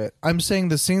all of it. I'm saying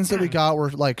the scenes that we got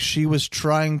were like she was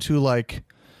trying to like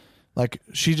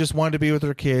she just wanted to be with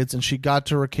her kids, and she got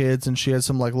to her kids, and she had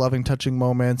some like loving, touching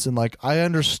moments, and like I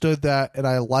understood that, and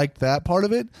I liked that part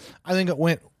of it. I think it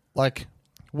went like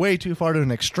way too far to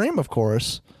an extreme, of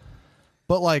course,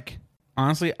 but like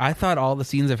honestly, I thought all the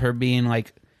scenes of her being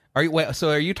like, are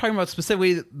you talking about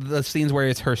specifically the scenes where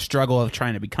it's her struggle of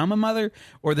trying to become a mother,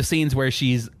 or the scenes where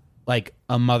she's like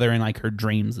a mother in like her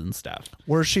dreams and stuff,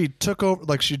 where she took over,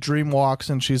 like she dream walks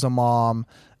and she's a mom,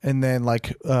 and then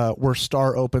like where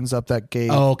Star opens up that gate.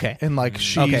 Oh, okay. And like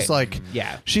she's like,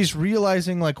 yeah, she's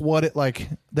realizing like what it like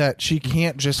that she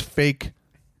can't just fake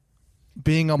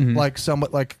being a like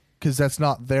somewhat like, because that's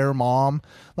not their mom,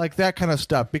 like that kind of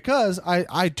stuff. Because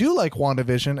I do like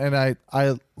WandaVision, and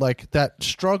I like that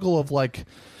struggle of like,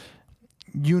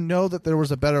 you know that there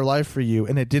was a better life for you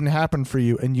and it didn't happen for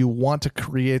you, and you want to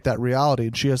create that reality,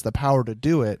 and she has the power to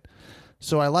do it.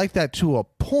 So I like that to a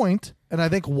point, and I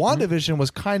think WandaVision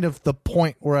was kind of the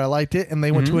point where I liked it, and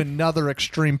they went to another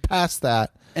extreme past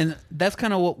that. And that's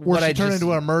kind of where she turned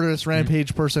into a murderous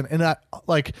rampage person. And I,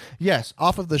 like, yes,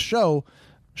 off of the show,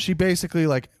 she basically,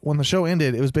 like, when the show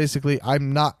ended, it was basically,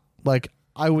 I'm not, like,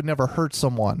 I would never hurt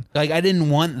someone. Like, I didn't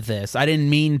want this. I didn't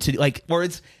mean to, like, or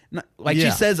it's, not, like, she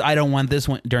says, I don't want this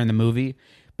one during the movie,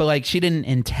 but, like, she didn't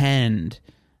intend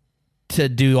to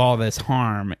do all this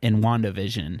harm in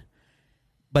WandaVision.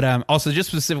 But also, just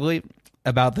specifically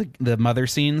about the mother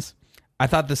scenes, I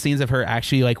thought the scenes of her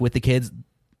actually, like, with the kids,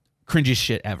 cringiest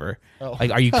shit ever. Oh.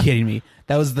 Like, are you kidding me?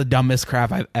 That was the dumbest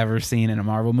crap I've ever seen in a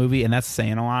Marvel movie, and that's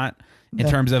saying a lot in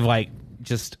terms of, like,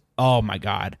 just, oh my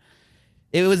God.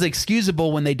 It was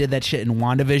excusable when they did that shit in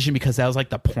WandaVision because that was, like,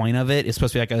 the point of it. It's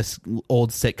supposed to be, like, a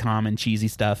old sitcom and cheesy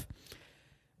stuff.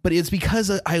 But it's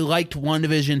because I liked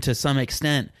WandaVision to some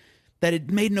extent that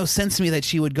it made no sense to me that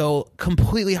she would go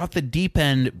completely off the deep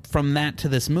end from that to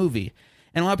this movie.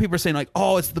 And a lot of people are saying, like,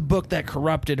 oh, it's the book that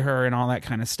corrupted her and all that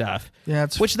kind of stuff. Yeah,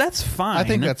 which that's fine. I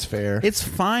think that's fair. It's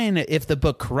fine if the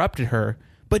book corrupted her,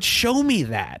 but show me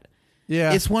that.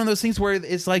 Yeah. It's one of those things where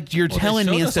it's like you're telling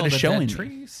me instead of showing me.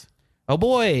 Trees. Oh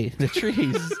boy, the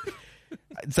trees.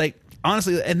 It's like,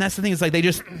 honestly, and that's the thing, it's like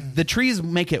the trees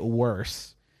make it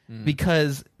worse.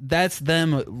 Because that's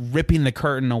them ripping the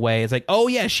curtain away. It's like, oh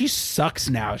yeah, she sucks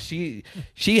now. She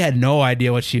had no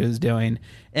idea what she was doing.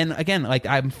 And again, like,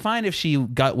 I'm fine if she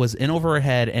was in over her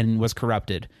head and was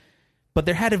corrupted, but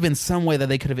there had to have been some way that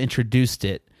they could have introduced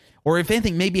it, or if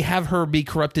anything, maybe have her be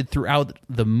corrupted throughout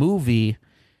the movie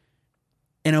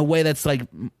in a way that's like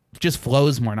just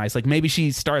flows more nice. Like maybe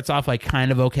she starts off like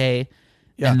kind of okay.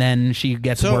 Yeah. And then she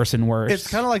gets worse and worse. It's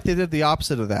kind of like they did the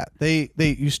opposite of that.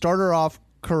 You start her off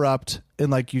corrupt and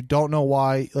like you don't know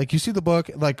why, like you see the book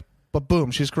like, but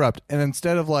boom, she's corrupt, and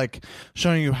instead of like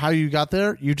showing you how you got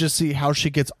there, you just see how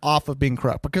she gets off of being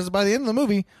corrupt, because by the end of the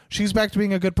movie she's back to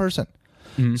being a good person.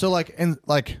 So like, and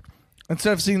like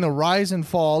instead of seeing the rise and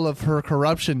fall of her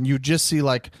corruption, you just see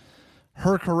like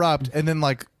her corrupt, and then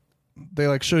like they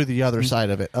like show you the other side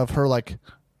of it, of her like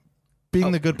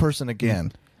being the good person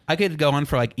again. I could go on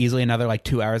for like easily another like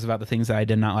 2 hours about the things that I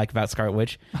did not like about Scarlet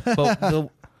Witch, but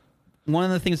one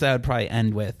of the things that I would probably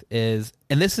end with is,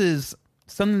 and this is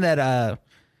something that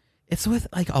it's with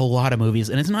like a lot of movies,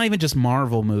 and it's not even just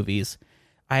Marvel movies.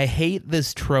 I hate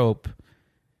this trope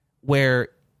where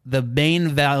the main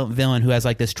villain who has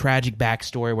like this tragic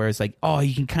backstory where it's like, oh,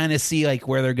 you can kind of see like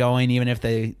where they're going even if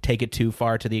they take it too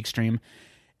far to the extreme.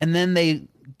 And then they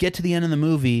get to the end of the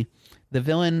movie, the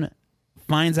villain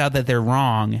finds out that they're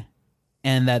wrong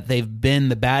and that they've been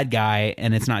the bad guy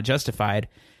and it's not justified.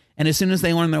 And as soon as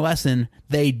they learn their lesson,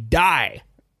 they die.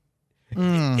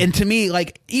 And to me,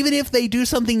 like, even if they do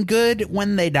something good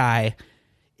when they die,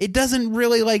 it doesn't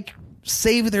really like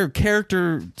save their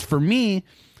character for me,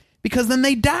 Because then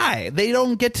they die. They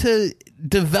don't get to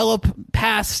develop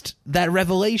past that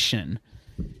revelation.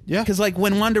 Yeah. Because like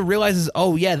when Wanda realizes,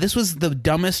 oh yeah, this was the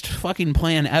dumbest fucking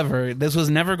plan ever. This was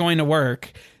never going to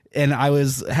work. And I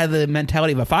had the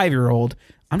mentality of a 5-year-old.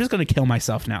 I'm just going to kill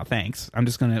myself now. Thanks. I'm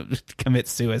just going to commit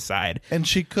suicide. And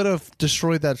she could have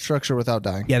destroyed that structure without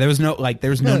dying. Yeah, there was no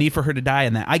need for her to die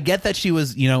in that. I get that she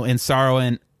was, in sorrow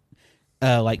and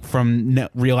from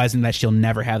realizing that she'll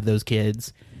never have those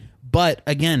kids. But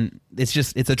again, it's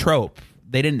a trope.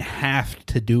 They didn't have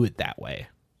to do it that way.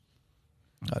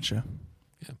 Gotcha.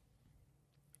 Yeah.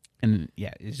 And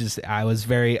yeah, it's just I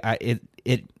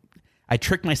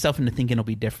tricked myself into thinking it'll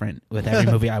be different with every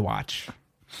movie I watch.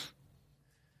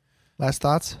 Last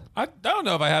thoughts? I don't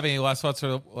know if I have any last thoughts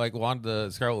for like Wanda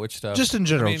Scarlet Witch stuff. Just in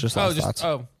general, just last thoughts.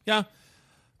 Oh, yeah.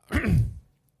 I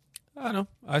don't know.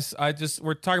 I just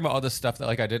we're talking about all this stuff that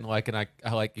like I didn't like, and I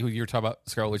like you were talking about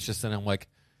Scarlet Witch just then. I'm like,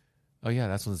 oh yeah,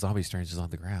 that's when the zombie strange is on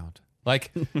the ground.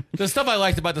 Like the stuff I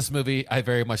liked about this movie, I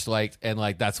very much liked, and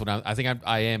like that's when I think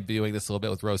I am viewing this a little bit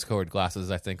with rose-colored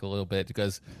glasses. I think a little bit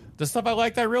because the stuff I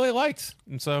liked, I really liked,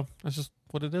 and so that's just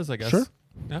what it is, I guess. Sure.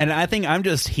 Yeah. And I think I'm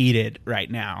just heated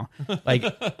right now. Like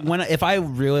if I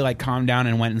really like calmed down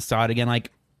and went and saw it again,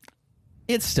 like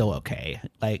it's still okay.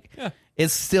 Like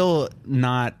it's still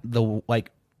not the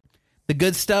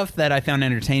good stuff that I found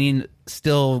entertaining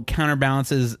still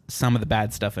counterbalances some of the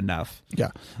bad stuff enough.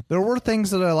 Yeah. There were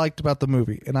things that I liked about the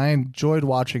movie and I enjoyed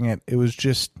watching it. It was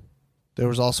just there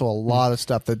was also a lot of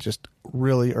stuff that just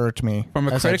really irked me. From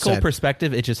a critical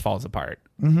perspective, it just falls apart.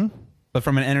 Mm-hmm. But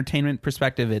from an entertainment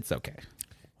perspective, it's okay.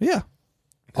 Yeah.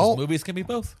 All movies can be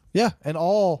both. Yeah, and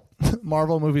all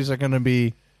Marvel movies are going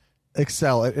to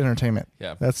excel at entertainment.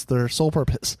 Yeah. That's their sole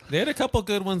purpose. They had a couple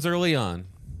good ones early on.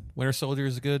 Winter Soldier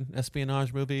is a good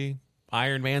espionage movie.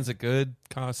 Iron Man's a good,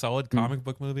 kind of solid comic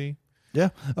book movie. Yeah.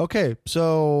 Okay,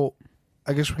 so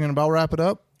I guess we're going to about wrap it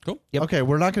up. Cool. Yep. Okay,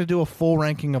 we're not going to do a full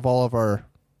ranking of all of our...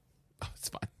 Oh, it's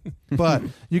fine. But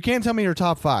you can tell me your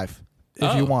top 5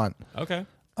 if you want. Okay.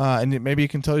 And maybe you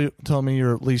can tell me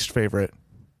your least favorite.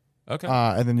 Okay.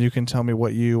 And then you can tell me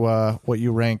what you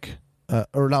rank,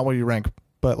 or not what you rank,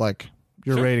 but like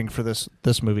your rating for this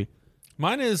movie.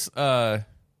 Mine is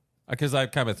because I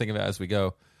kind of think of it as we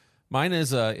go. Mine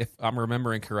is if I'm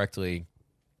remembering correctly.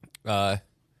 Did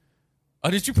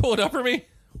you pull it up for me?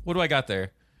 What do I got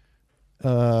there?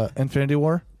 Infinity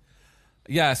War.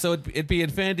 Yeah, so it'd be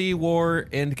Infinity War,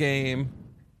 Endgame,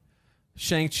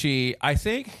 Shang-Chi. I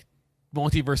think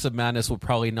Multiverse of Madness will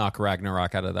probably knock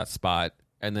Ragnarok out of that spot,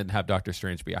 and then have Doctor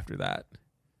Strange be after that.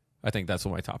 I think that's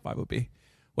what my top 5 would be.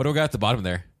 What do we got at the bottom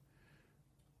there?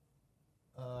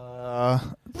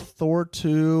 Thor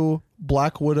 2,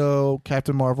 Black Widow,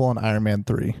 Captain Marvel, and Iron Man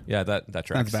 3. Yeah, that tracks.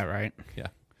 That's about right. Yeah,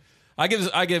 I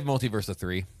give Multiverse a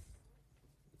 3.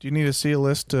 Do you need to see a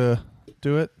list to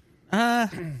do it?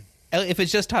 If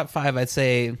it's just top 5, I'd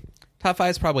say top 5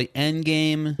 is probably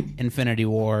Endgame, Infinity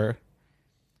War,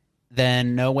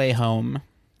 then No Way Home.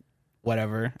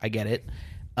 Whatever, I get it.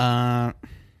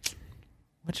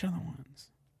 Which other ones?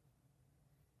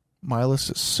 My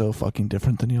list is so fucking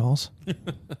different than y'all's.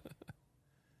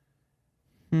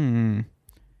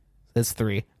 That's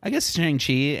 3. I guess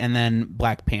Shang-Chi and then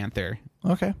Black Panther.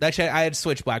 Okay. Actually, I had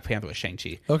switched Black Panther with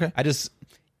Shang-Chi. Okay.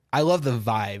 I love the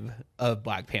vibe of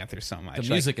Black Panther so much.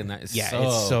 The music in that is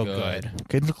it's so good.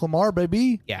 Kendrick Lamar,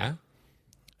 baby. Yeah.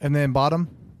 And then bottom?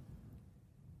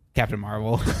 Captain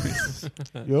Marvel.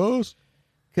 Yes.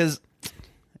 Because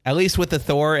at least with the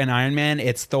Thor and Iron Man,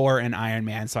 it's Thor and Iron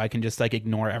Man, so I can just like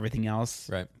ignore everything else.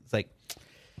 Right. It's like,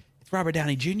 it's Robert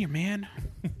Downey Jr., man.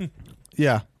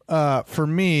 Yeah. For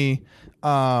me,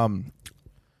 I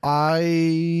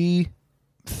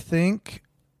think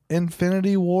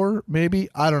Infinity War, maybe.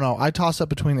 I don't know. I toss up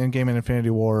between Endgame and Infinity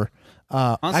War.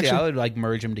 Honestly, I would like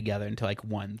merge them together into like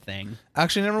one thing.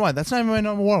 Actually, never mind. That's not even my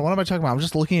number 1. What am I talking about? I'm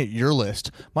just looking at your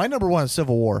list. My number 1 is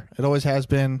Civil War. It always has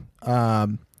been.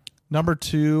 Number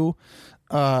 2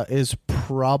 is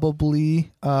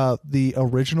probably the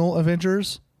original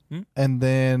Avengers, and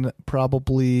then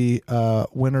probably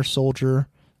Winter Soldier,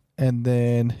 and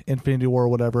then Infinity War, or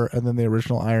whatever, and then the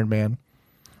original Iron Man.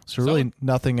 So really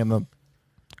nothing in the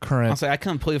current. Honestly, I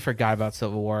completely forgot about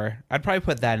Civil War. I'd probably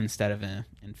put that instead of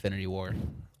Infinity War.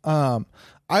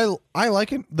 I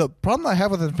like it. The problem I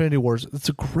have with Infinity War is it's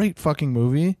a great fucking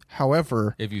movie.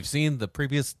 However, if you've seen the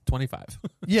previous 25.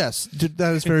 Yes,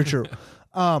 that is very true.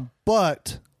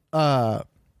 But the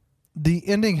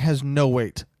ending has no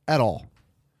weight at all.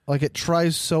 Like it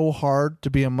tries so hard to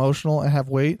be emotional and have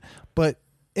weight, but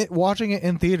watching it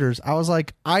in theaters, I was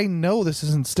like, I know this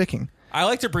isn't sticking. I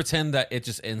like to pretend that it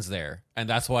just ends there, and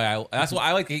that's why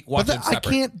I like to watch them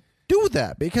separate. do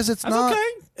that because that's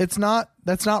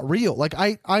not real. Like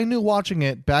I knew watching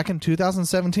it back in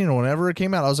 2017 or whenever it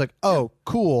came out, I was like, oh,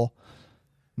 cool.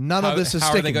 None of this is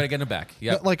sticking. How are they going to get him back?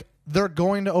 Yeah, like they're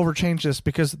going to overchange this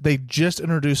because they just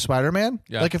introduced Spider-Man.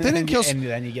 Yeah. Like if they didn't kill, and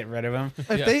then you get rid of him.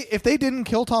 If they didn't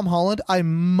kill Tom Holland, I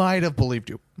might have believed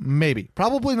you. Maybe,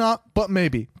 probably not, but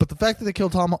maybe. But the fact that they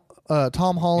killed Tom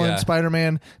Holland,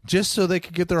 Spider-Man, just so they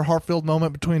could get their heart-filled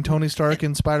moment between Tony Stark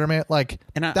and Spider-Man, like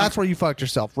that's where you fucked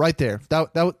yourself right there.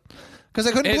 That because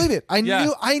I couldn't believe it. I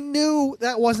knew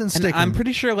that wasn't sticking. And I'm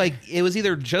pretty sure like it was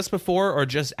either just before or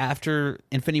just after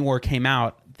Infinity War came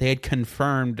out. They had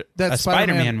confirmed that a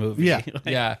Spider-Man movie.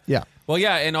 Yeah. Yeah. Well,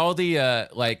 yeah, and all the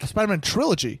like Spider-Man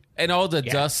trilogy and all the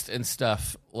dust and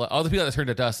stuff. All the people that turned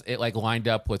to dust, it like lined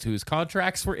up with whose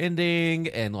contracts were ending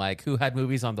and like who had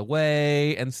movies on the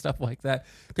way and stuff like that.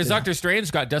 Because Doctor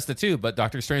Strange got dusted too, but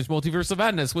Doctor Strange Multiverse of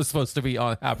Madness was supposed to be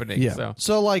happening. Yeah.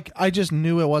 So like I just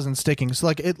knew it wasn't sticking. So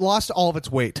like it lost all of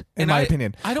its weight in my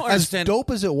opinion. I don't understand. As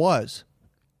dope as it was.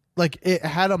 Like it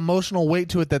had emotional weight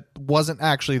to it that wasn't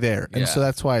actually there, and so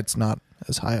that's why it's not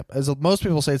as high up. As most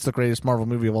people say, it's the greatest Marvel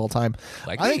movie of all time.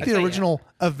 I think the original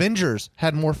Avengers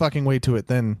had more fucking weight to it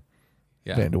than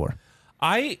Infinity War.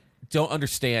 I don't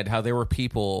understand how there were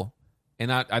people,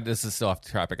 and this is still off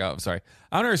topic. I'm sorry.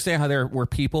 I don't understand how there were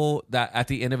people that at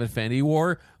the end of Infinity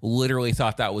War literally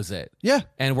thought that was it. Yeah,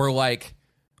 and were like,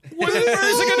 where is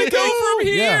it going to go from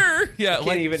here? Yeah,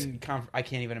 I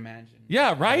can't even imagine.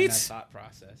 Yeah, right. That thought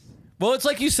process. Well, it's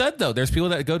like you said though. There's people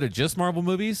that go to just Marvel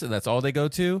movies, and that's all they go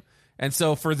to. And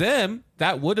so for them,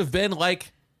 that would have been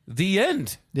like the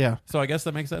end. Yeah. So I guess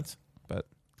that makes sense. But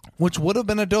which would have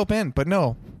been a dope end, but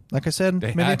no. Like I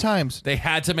said many times, they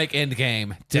had to make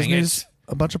Endgame. Dang Disney's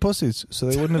a bunch of pussies, so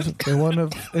they wouldn't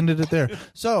have ended it there.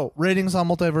 So ratings on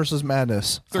Multiverse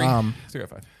Madness. 3 out of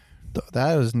 5.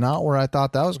 That is not where I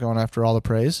thought that was going after all the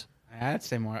praise. I'd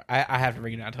say more. I have to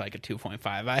bring it down to like a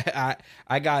 2.5.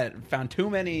 I found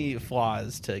too many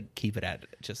flaws to keep it at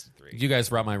just 3. You guys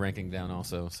brought my ranking down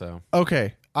also, so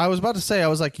okay. I was about to say, I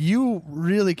was like, you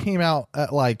really came out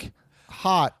at like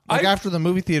hot, like after the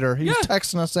movie theater. He was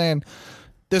texting us saying,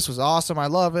 "This was awesome. I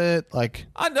love it." Like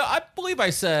I believe I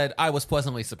said I was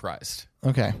pleasantly surprised.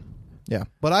 Okay, yeah,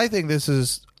 but I think this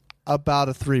is about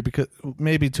a 3 because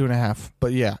maybe 2.5.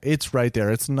 But yeah, it's right there.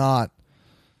 It's not.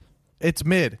 It's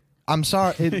mid. I'm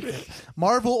sorry.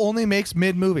 Marvel only makes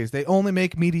mid movies. They only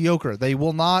make mediocre. They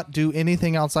will not do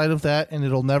anything outside of that, and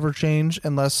it'll never change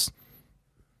unless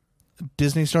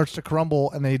Disney starts to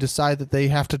crumble and they decide that they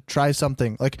have to try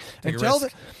something. Like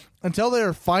until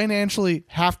they financially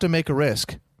have to make a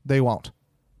risk, they won't.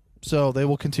 So they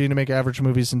will continue to make average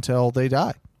movies until they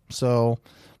die. So,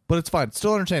 but it's fine. It's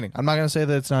still entertaining. I'm not going to say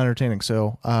that it's not entertaining.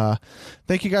 So,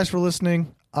 thank you guys for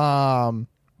listening.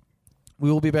 We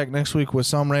will be back next week with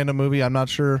some random movie. I'm not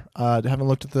sure. Haven't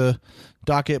looked at the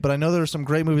docket, but I know there are some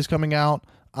great movies coming out.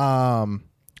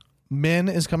 Men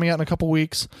is coming out in a couple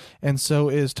weeks, and so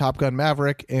is Top Gun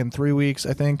Maverick in 3 weeks,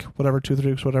 I think. 2-3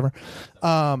 weeks, whatever.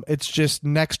 It's just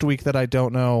next week that I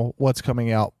don't know what's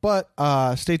coming out. But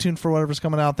stay tuned for whatever's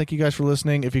coming out. Thank you guys for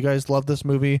listening. If you guys love this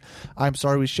movie, I'm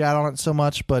sorry we shat on it so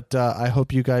much, but I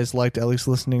hope you guys liked at least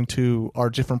listening to our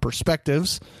different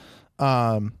perspectives.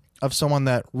 Of someone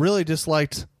that really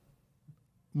disliked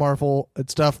Marvel and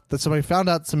stuff, that somebody found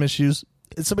out some issues.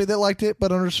 It's somebody that liked it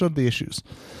but understood the issues.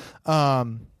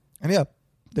 And yeah,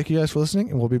 thank you guys for listening,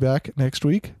 and we'll be back next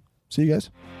week. See you guys.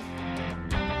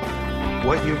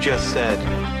 What you just said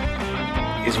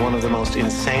is one of the most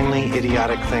insanely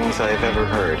idiotic things I have ever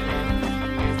heard.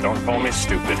 Don't call me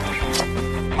stupid.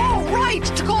 Oh, right!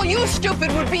 To call you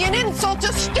stupid would be an insult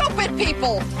to stupid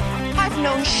people! I've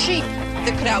known sheep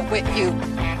that could outwit you.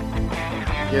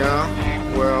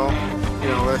 Yeah, well,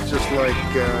 that's just like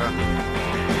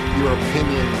your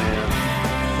opinion, man.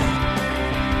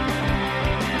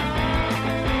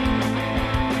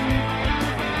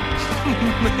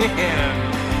 Man,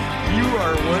 you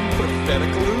are one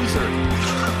pathetic loser.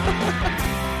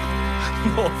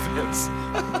 No offense.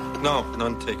 No,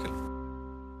 none taken.